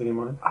 Did you have something in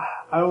mind?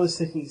 I was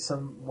thinking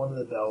one of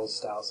the Bell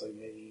stouts, like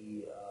maybe,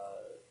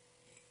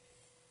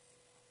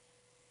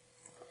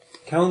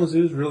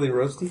 Kalamazoo's really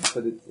roasty,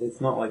 but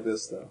it's not like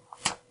this, though.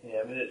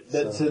 Yeah, I mean,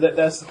 that's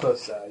the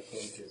closest I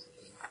came to.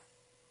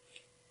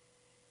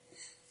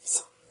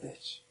 Son of a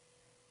bitch.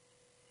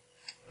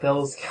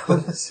 Bell's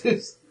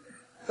Kalamazoo's.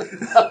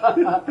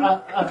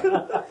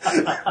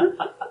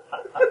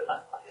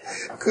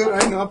 Could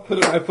I not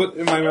put my foot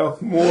in my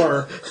mouth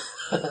more?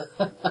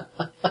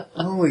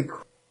 Holy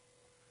crap.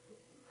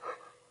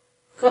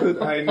 Could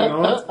I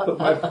not put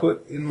my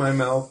foot in my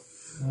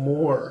mouth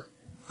more?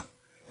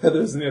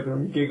 Heather's in the other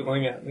room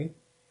giggling at me.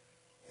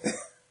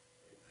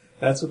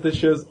 That's what this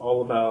show's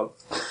all about.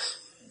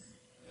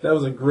 That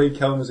was a great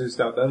Kalamazoo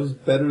Stout. That was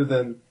better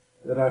than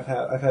I've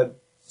had. I've had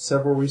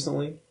several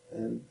recently,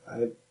 and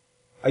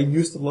I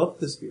used to love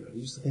this beer. I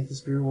used to think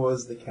this beer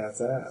was the cat's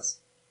ass.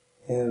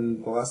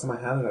 And the last time I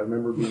had it, I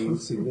remember being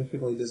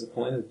significantly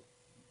disappointed.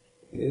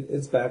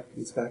 It's back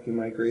in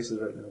my graces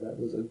right now. That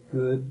was a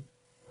good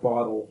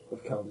bottle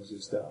of Kalamazoo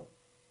Stout.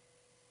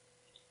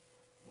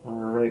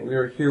 Alright, we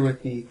are here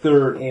with the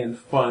third and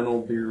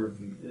final beer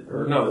review.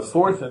 The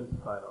fourth and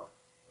final.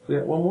 We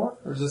got one more?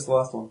 Or is this the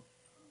last one?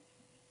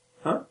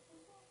 Huh?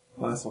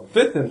 Last one.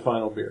 Fifth and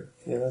final beer.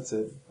 Yeah, that's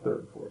it.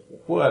 Third and fourth.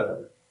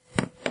 Whatever.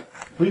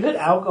 We've had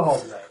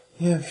alcohol tonight.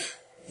 Yeah.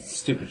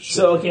 Stupid shit.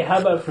 So, okay, how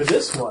about for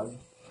this one,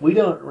 we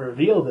don't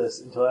reveal this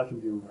until after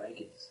we do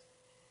rankings.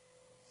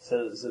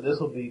 So this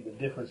will be the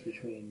difference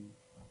between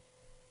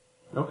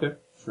Okay,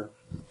 sure.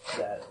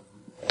 that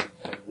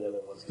and the other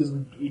ones. Because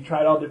we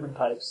tried all different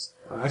types.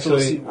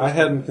 Actually, So I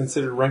hadn't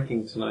considered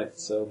ranking tonight,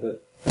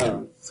 but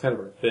it's kind of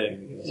our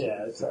thing. I guess.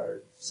 Yeah, it's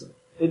hard. So,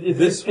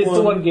 It's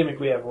the one gimmick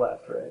we have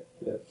left, right?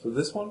 yeah, so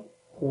this one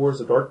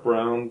pours a dark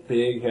brown,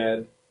 big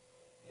head.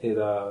 It,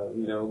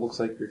 looks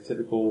like your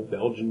typical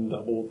Belgian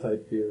double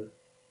type beer.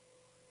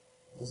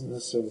 Doesn't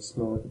necessarily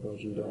smell like a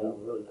Belgian No, double.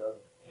 it really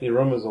doesn't. The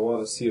aroma is a lot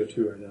of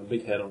CO2 right now.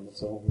 Big head on it,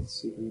 so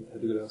let's see if we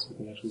can do that so we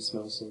can actually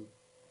smell some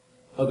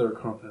other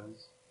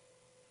compounds.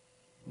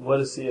 What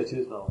does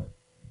CO2 smell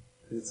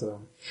like? It's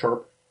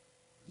sharp.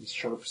 It's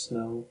sharp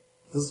smell.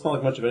 It doesn't smell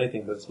like much of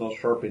anything, but it smells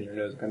sharp in your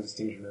nose. It kind of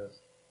stings your nose.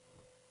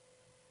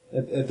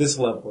 At this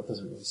level, it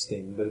doesn't really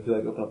sting, but if you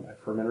open up my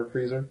fermenter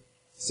freezer,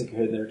 stick your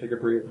head in there, take a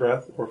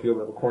breath, or if you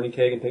open up a corny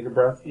keg and take a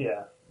breath,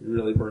 Yeah. it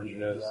really burns your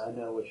nose. Yeah, I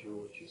know what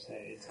you're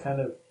saying. It's kind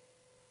of...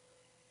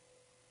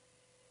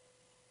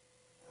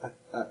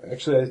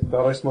 Actually, I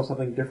thought I smelled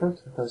something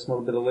different. I thought I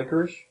smelled a bit of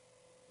licorice.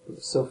 But it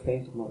was so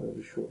faint, I'm not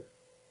really sure.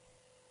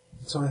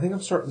 So I think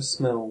I'm starting to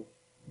smell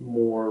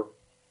more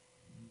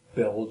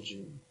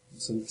Belgian.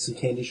 Some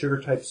candy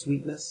sugar type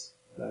sweetness.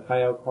 That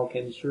high alcohol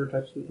candy sugar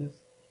type sweetness.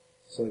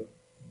 It's like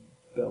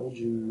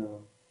Belgian,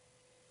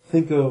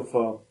 think of,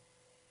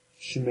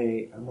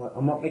 Chimay,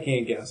 I'm not making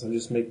a guess, I'm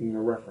just making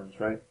a reference,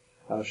 right?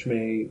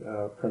 Chimay,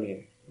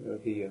 Premier.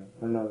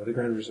 The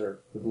Grand Reserve,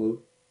 the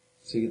blue.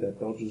 So you get that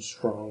Belgian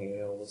strong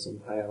ale with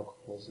some high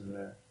alcohols in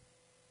there.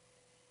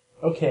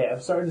 Okay, I'm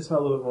starting to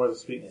smell a little bit more of the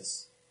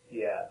sweetness.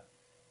 Yeah.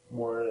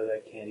 More of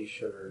that candy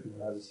sugar.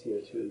 Now the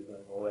CO2 is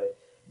going away.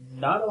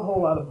 Not a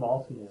whole lot of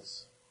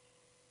maltiness.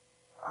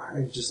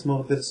 I just smell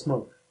a bit of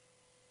smoke.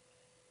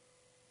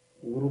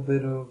 A little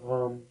bit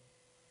of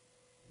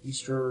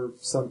Easter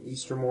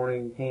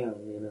morning ham,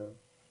 you know.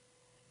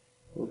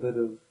 A little bit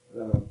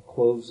of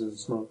cloves and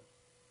smoke.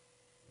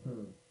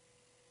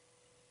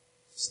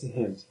 Just a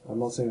hint. I'm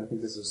not saying I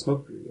think this is a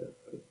smoke beer yet,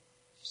 but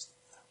just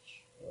a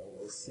touch. Well,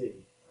 we'll see.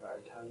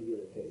 Alright, time to give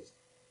it a taste.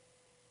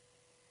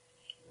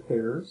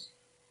 Pears.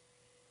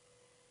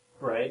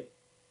 Right?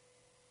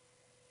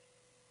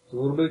 There's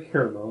a little bit of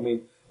caramel. I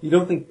mean, you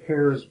don't think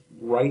pears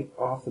right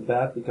off the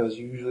bat because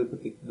you usually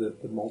put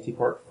the malty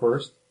part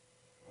first,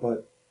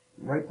 but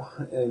right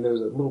behind, and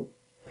there's a little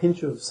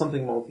pinch of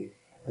something malty,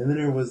 and then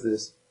there was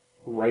this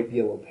ripe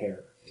yellow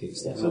pear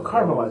taste. Yeah, so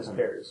caramelized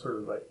pears, sort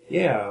of like.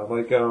 Yeah,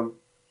 like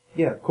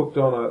cooked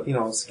on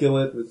a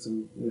skillet with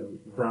some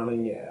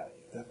browning. Yeah,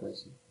 definitely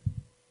some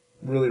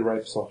really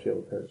ripe soft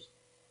yellow pears.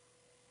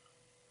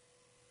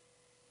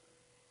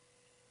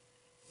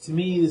 To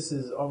me, this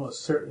is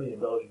almost certainly a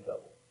Belgian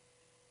double.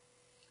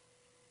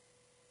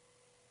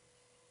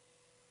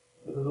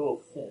 It's a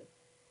little thin.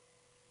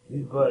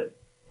 But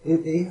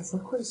it's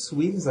not quite as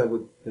sweet as I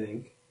would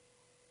think.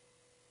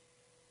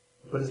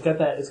 But it's got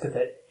that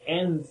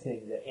end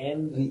thing, the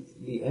end.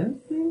 The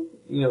end thing?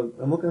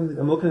 I'm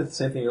looking at the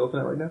same thing you're looking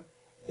at right now,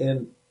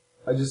 and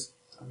I'm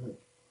like,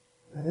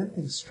 that end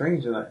thing's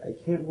strange, and I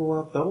can't rule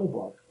out double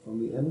bock from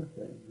the end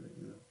thing right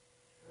now.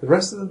 The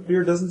rest of the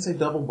beer doesn't say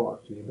double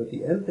bock to me, but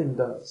the end thing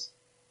does.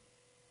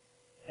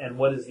 And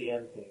what is the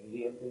end thing?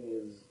 The end thing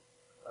is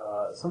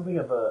something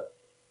of a.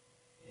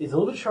 It's a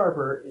little bit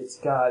sharper.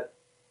 It's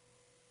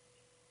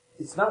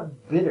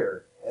not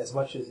bitter as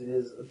much as it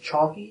is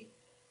chalky,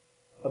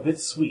 a bit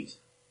sweet.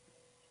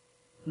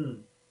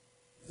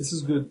 This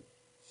is good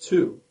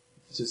too.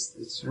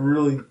 It's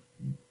really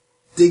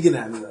digging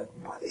at me like,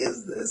 what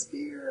is this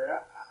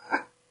beer?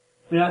 I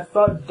mean, I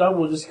thought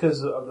double just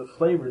because of the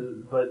flavor,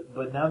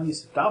 but now that you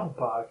said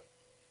doppelbock,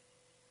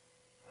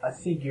 I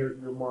think you're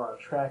more on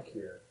track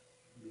here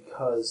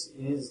because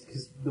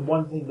the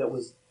one thing that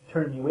was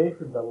turning me away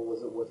from double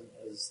was it wasn't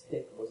as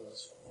thick, it wasn't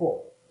as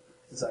full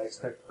as I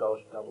expected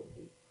Belgian double to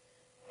be,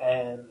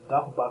 and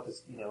doppelbock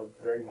is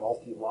very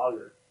malty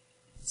lager.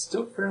 It's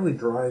still fairly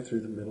dry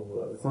through the middle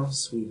though. It's not as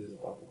sweet as a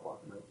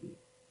doppelbock might be.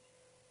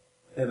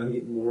 And I'm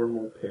getting more and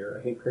more pear.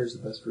 I think pear's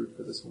the best fruit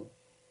for this one.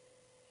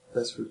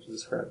 Best fruit to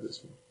describe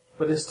this one.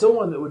 But it's still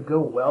one that would go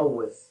well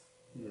with,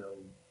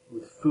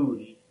 with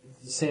food.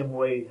 It's the same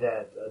way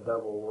that a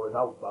double or a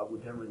doppelbock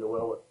would generally go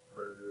well with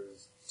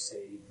burgers,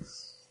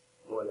 steaks,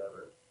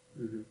 whatever.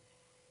 Mm-hmm.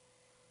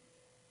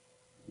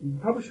 You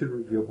probably should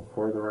reveal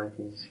before the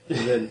rankings.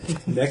 And then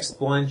next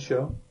blind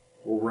show,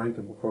 we'll rank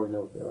them before we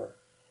know what they are.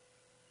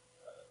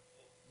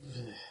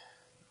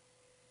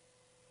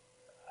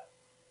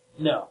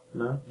 No.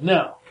 No?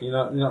 No.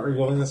 You're not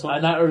revealing this one?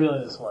 I'm not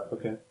revealing this one.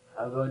 Okay.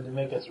 I'm going to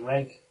make us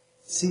rank.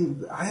 See,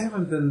 I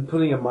haven't been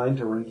putting a mind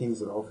to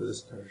rankings at all for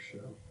this entire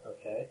show.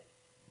 Okay.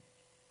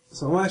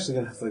 So I'm actually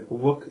going to have to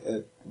look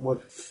at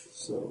what...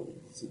 So,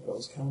 let's see,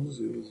 Bell's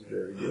Kalamazoo was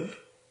very good.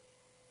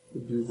 The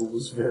Duvel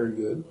was very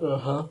good.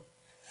 Uh-huh.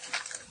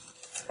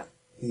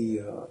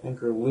 The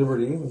Anchor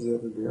Liberty was the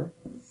other beer.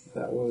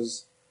 That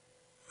was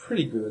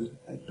pretty good.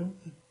 I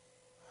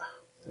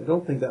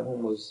don't think that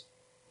one was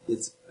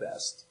its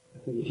best. I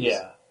think it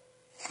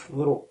was a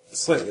little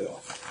slightly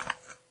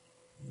off.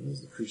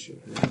 There's the pre-shaker.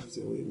 There's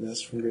the Elite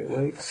Nest from Great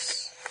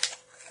Lakes.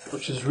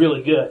 Which is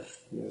really good.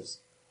 Yes.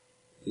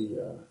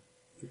 The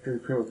Victory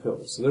Prima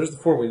Pils. So there's the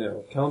four we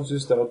know. Kalamazoo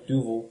Stout,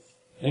 Duvel,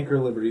 Anchor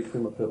Liberty,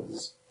 Prima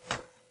Pils.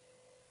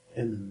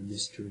 And the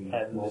Mystery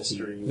Malty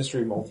beer.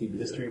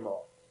 Mystery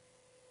Malt.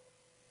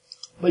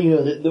 But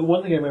the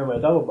one thing I remember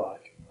about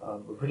Doppelbock,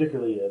 but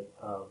particularly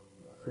I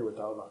forget what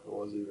Doppelbock it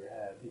was we ever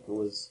had. I think it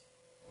was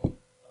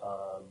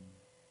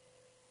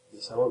the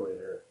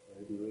Celebrator,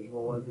 the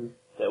original one. Mm-hmm.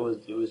 It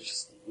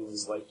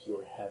was like you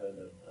were having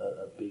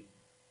a big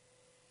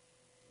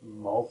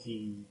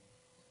malty,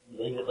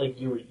 like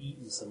you were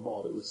eating some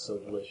malt. It was so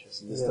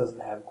delicious, and this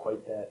doesn't have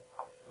quite that.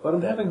 But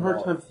I'm having a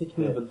hard time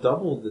thinking of a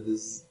double that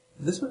is.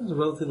 This one has a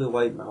relatively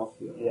light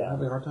mouthfeel. Yeah. I'm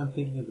having a hard time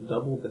thinking of a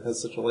double that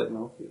has such a light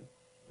mouthfeel.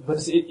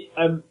 But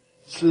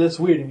so that's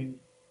weird. I mean,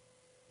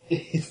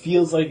 it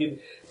feels like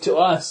to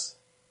us,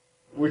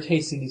 we're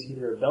tasting is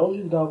either a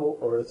Belgian double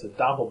or it's a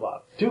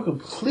Doppelbock. Two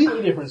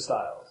completely different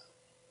styles.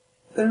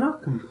 They're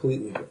not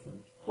completely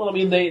different. Well, I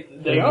mean, they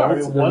are.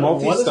 One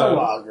is a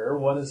lager,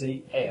 one is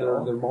a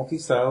ale. They're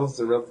multi-styles,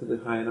 they're relatively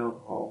high in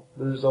alcohol.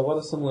 There's a lot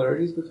of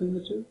similarities between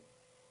the two.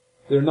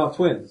 They're not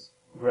twins.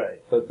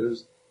 Right. But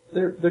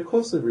they're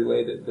closely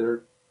related.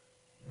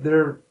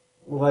 They're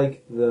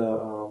like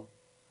the,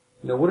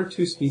 what are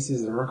two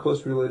species that aren't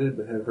closely related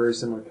but have very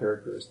similar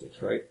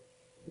characteristics, right?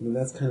 I mean,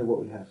 that's kind of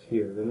what we have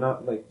here. They're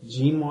not,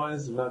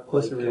 gene-wise, they're not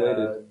closely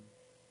related.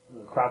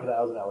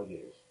 Crocodiles and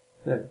alligators.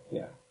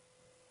 Yeah.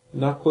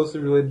 Not closely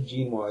related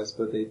gene-wise,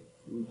 but they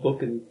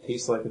look and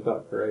taste like a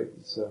duck, right?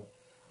 So,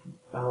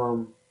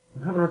 I'm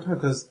having a hard time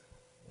because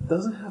it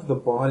doesn't have the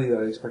body that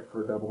I expect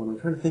for a double, and I'm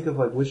trying to think of,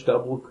 which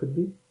double it could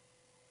be.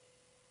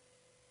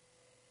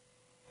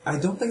 I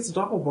don't think it's a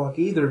Doppelbock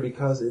either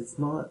because it's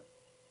not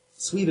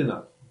sweet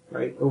enough,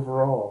 right?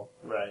 Overall.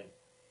 Right.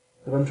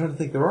 But I'm trying to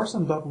think. There are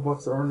some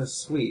Doppelbocks that aren't as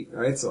sweet,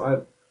 right?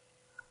 So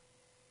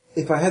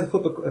if I had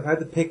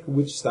to pick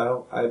which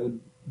style, I would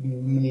be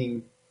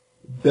leaning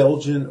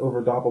Belgian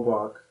over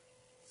Doppelbock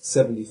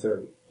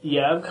 70-30.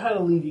 Yeah, I'm kind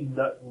of leaning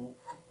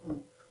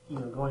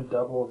going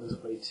double this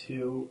way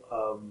too.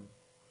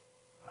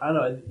 I don't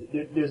know.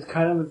 There's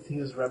kind of a thing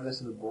that's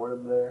reminiscent of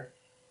Bornum there.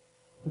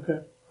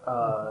 Okay.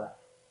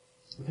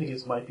 I think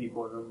it might be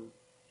Bornum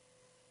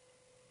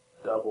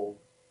double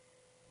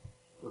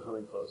or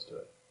something close to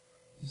it.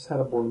 Just had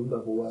a Bornum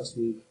double last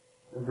week.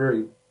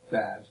 Very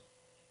bad.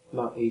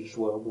 Not aged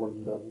well,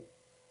 Bornum double.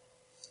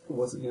 It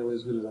wasn't nearly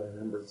as good as I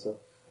remembered, so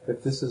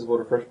if this is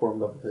what a fresh Bornum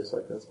double tastes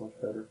like, that's much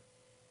better.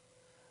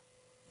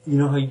 You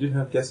know how you do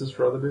have guesses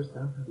for other beers? I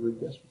don't have a good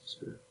guess for this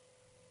beer.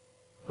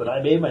 But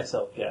I made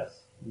myself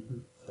guess. Mm-hmm.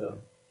 So.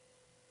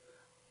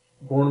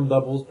 Bornum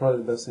double is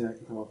probably the best thing I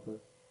can come up with.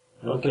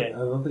 I don't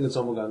think it's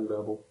Omegang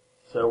double.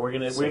 So we're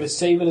gonna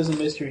save it as a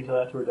mystery until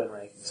after we're done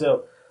ranking.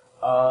 So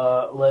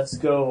let's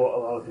go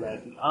along with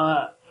ranking.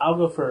 I'll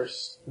go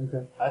first.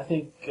 Okay. I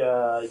think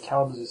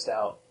Kalamazoo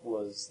Stout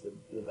was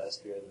the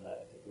best beer of the night.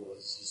 I think it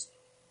was just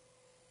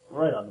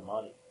right on the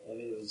money. I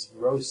mean, it was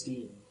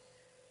roasty and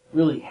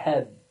really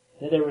had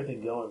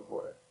everything going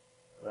for it,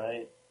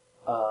 right?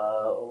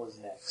 What was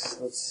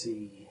next? Let's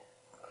see.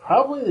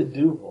 Probably the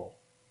Duvel.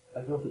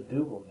 I'd go for the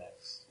Duvel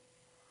next.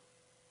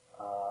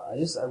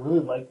 I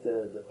really like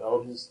the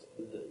Belgians.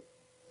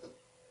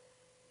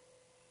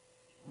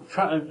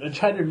 I'm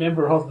trying to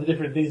remember all the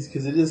different things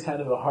because it is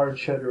kind of a hard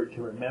show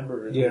to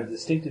remember the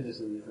distinctiveness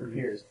of the different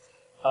beers.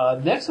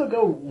 Next I'll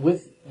go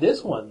with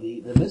this one,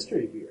 the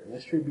mystery beer.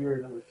 Mystery beer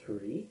number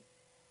 3.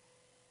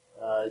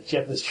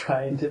 Jeff is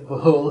trying to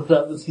pull it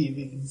up to see if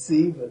you can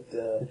see, but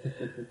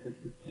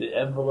the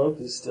envelope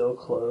is still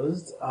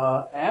closed.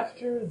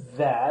 After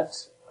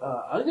that,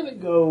 I'm going to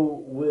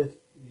go with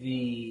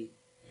the...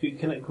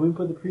 Can we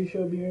put the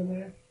pre-show beer in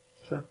there?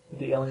 Sure.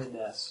 The Elliot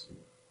Ness.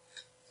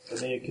 I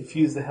mean, it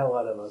confused the hell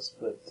out of us,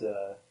 but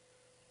it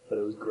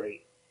was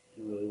great.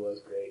 It really was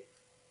great.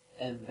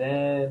 And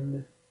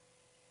then...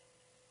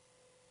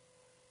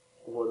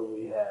 what do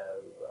we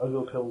have? I'll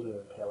go Pilsner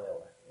and Pale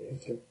Ale.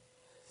 Okay.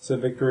 So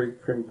Victory,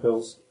 Cream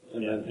Pills,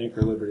 and then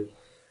Anchor Liberty.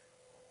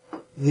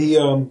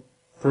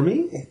 For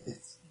me,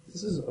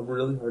 this is a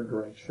really hard to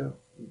rank show.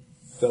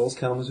 Bell's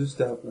Kalamazoo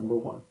Stout, number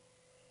 1.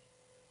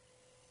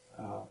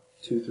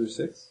 2 through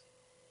 6.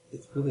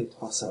 It's really a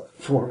toss-up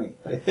for me.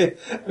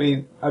 I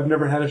mean, I've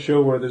never had a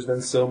show where there's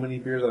been so many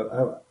beers.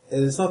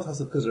 And it's not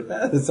toss-up because they're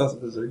bad, it's toss-up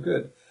because they're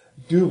good.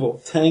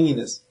 Duvel,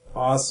 tanginess,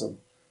 awesome.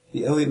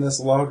 The Elliot Ness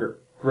Lager,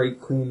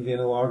 great clean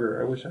Vienna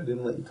lager. I wish I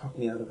didn't let you talk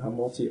me out of how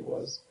malty it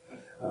was.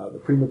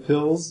 The Prima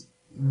Pils,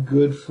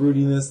 good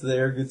fruitiness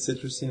there, good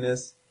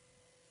citrusiness.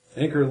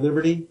 Anchor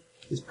Liberty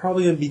is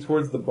probably going to be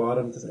towards the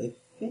bottom because I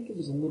think it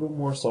was a little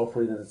more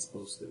sulfury than it's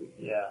supposed to be.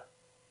 Yeah.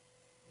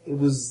 It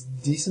was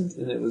decent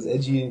and it was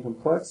edgy and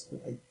complex,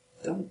 but I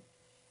don't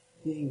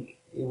think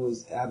it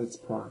was at its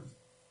prime.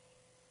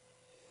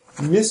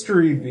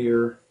 Mystery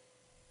beer,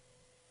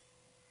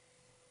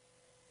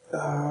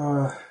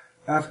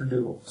 after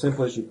Duvel,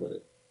 simple as you put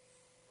it.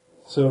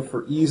 So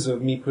for ease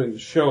of me putting the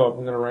show up,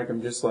 I'm going to rank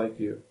them just like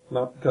you.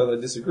 Not because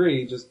I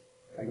disagree, just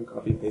I can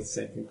copy and paste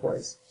the same thing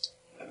twice.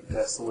 If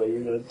that's the way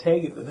you're going to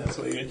take it, then that's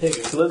the way you're going to take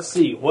it. So let's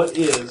see, what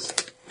is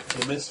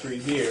the mystery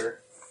beer?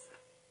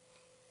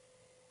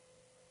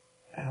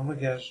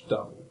 Allagash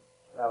Double.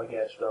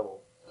 Allagash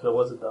Double. So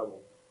what's a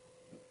double?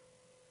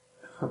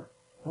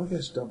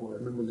 Allagash Double, I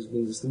remember as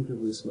being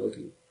distinctively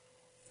smoky.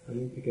 I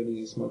didn't pick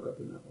any smoke up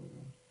in that one.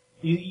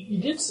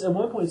 You did at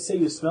one point say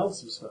you smelled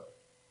some smoke.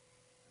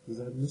 Is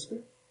that in this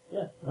beer?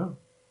 Yeah. Oh.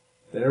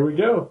 There we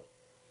go.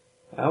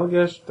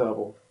 Allagash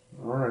Double.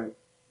 Alright.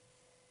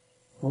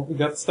 Well, we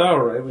got the style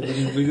right. At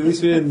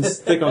least we didn't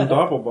stick on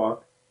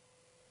Doppelbock.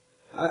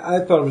 I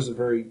thought it was a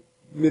very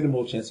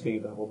minimal chance of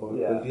being a Doppelbock.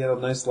 Yeah. But if you had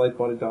a nice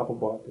light-bodied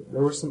Doppelbock,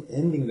 there was some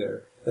ending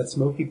there. That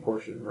smoky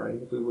portion, right?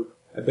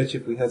 I bet you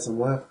if we had some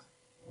left,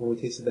 when we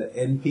tasted that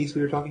end piece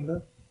we were talking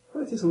about, it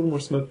probably tastes a little more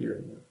smokier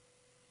in there.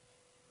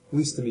 At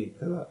least to me,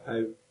 because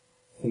I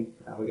think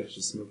Allagash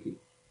is smoky.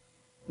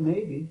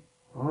 Maybe.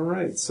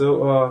 Alright,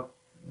 so,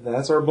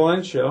 that's our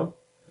blind show.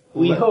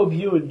 We hope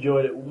you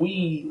enjoyed it.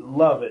 We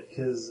love it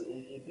because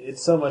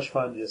it's so much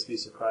fun to just be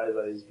surprised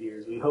by these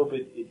beers. We hope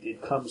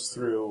it comes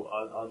through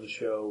on the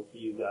show for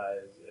you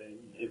guys. And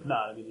if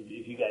not, I mean,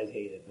 if you guys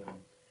hate it, then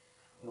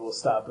we'll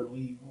stop. But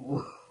we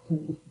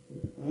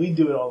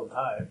do it all the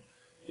time.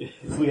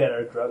 If we had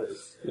our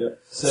druthers. Yeah.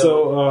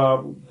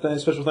 So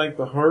special thank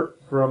to Hart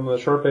from the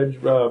Sharp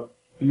Edge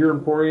Beer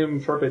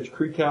Emporium, Sharp Edge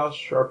Creek House,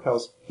 Sharp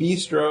House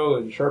Bistro,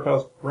 and Sharp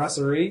House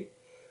Brasserie.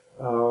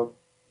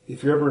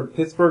 If you're ever in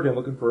Pittsburgh and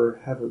looking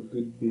have a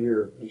good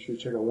beer, make sure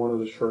you check out one of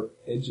the Sharp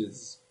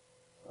Edges.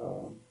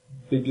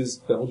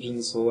 Biggest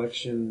Belgian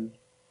selection.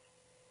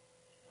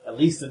 At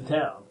least in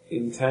town.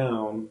 In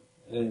town.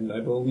 And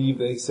I believe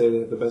they say they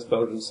have the best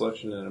Belgian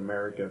selection in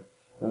America.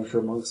 I'm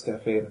sure Monk's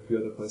Cafe and a few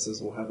other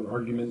places will have an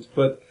argument,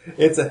 but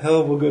it's a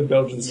hell of a good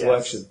Belgian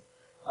selection.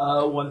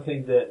 One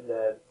thing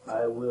that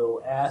I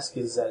will ask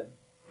is that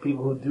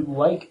people who do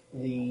like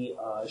the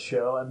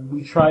show, and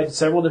we tried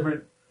several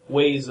different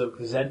ways of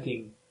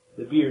presenting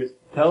the beers,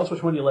 tell us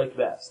which one you like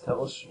best.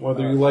 Tell us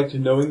whether you liked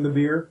knowing the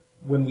beer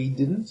when we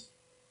didn't,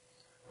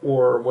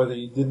 or whether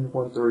you didn't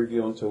want the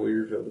reveal until we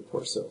revealed it to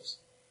ourselves.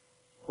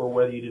 Or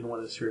whether you didn't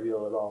want us to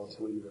reveal it at all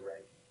until we do the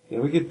ranking.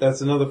 Yeah,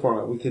 that's another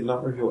format. We could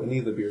not reveal any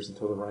of the beers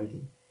until the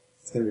ranking.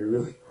 It's going to be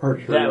really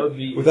hard to That would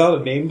be...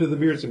 Without a name to the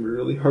beer, it's going to be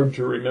really hard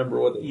to remember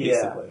what they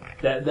tasted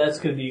like. That's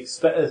going to be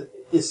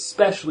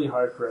especially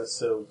hard for us,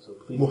 so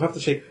please... We'll have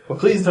to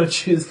please don't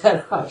choose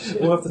that option.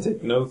 We'll have to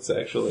take notes,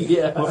 actually.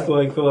 Yeah. We'll have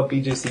to, fill up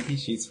BJCP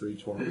sheets for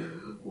each one.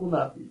 It will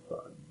not be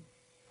fun.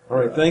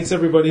 Alright, thanks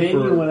everybody Maybe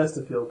you want us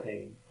to feel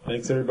pain.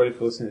 Thanks everybody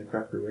for listening to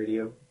Craft Beer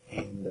Radio,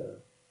 and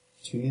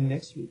tune in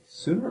next week.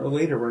 Sooner or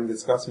later, we're going to get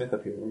Scott Smith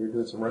up here when we're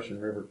doing some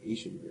Russian River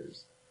Asian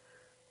beers.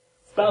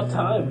 It's about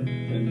time.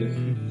 And if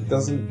he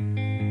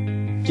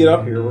doesn't get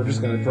up here, we're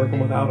just going to drink them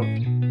without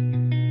him.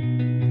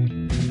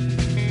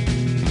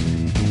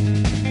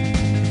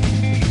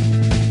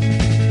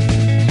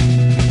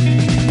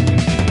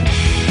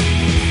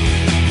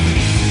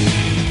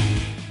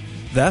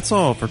 That's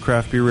all for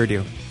Craft Beer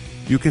Radio.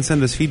 You can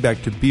send us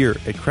feedback to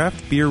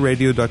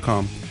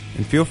beer@craftbeerradio.com,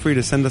 and feel free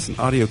to send us an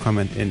audio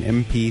comment in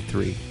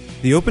MP3.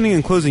 The opening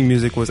and closing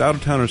music was Out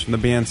of Towners from the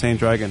band Saint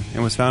Dragon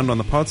and was found on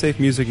the Podsafe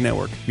Music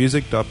Network,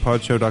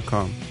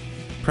 music.podshow.com.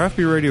 Craft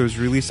Beer Radio is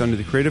released under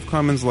the Creative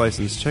Commons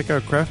license. Check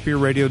out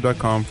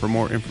craftbeerradio.com for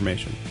more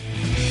information.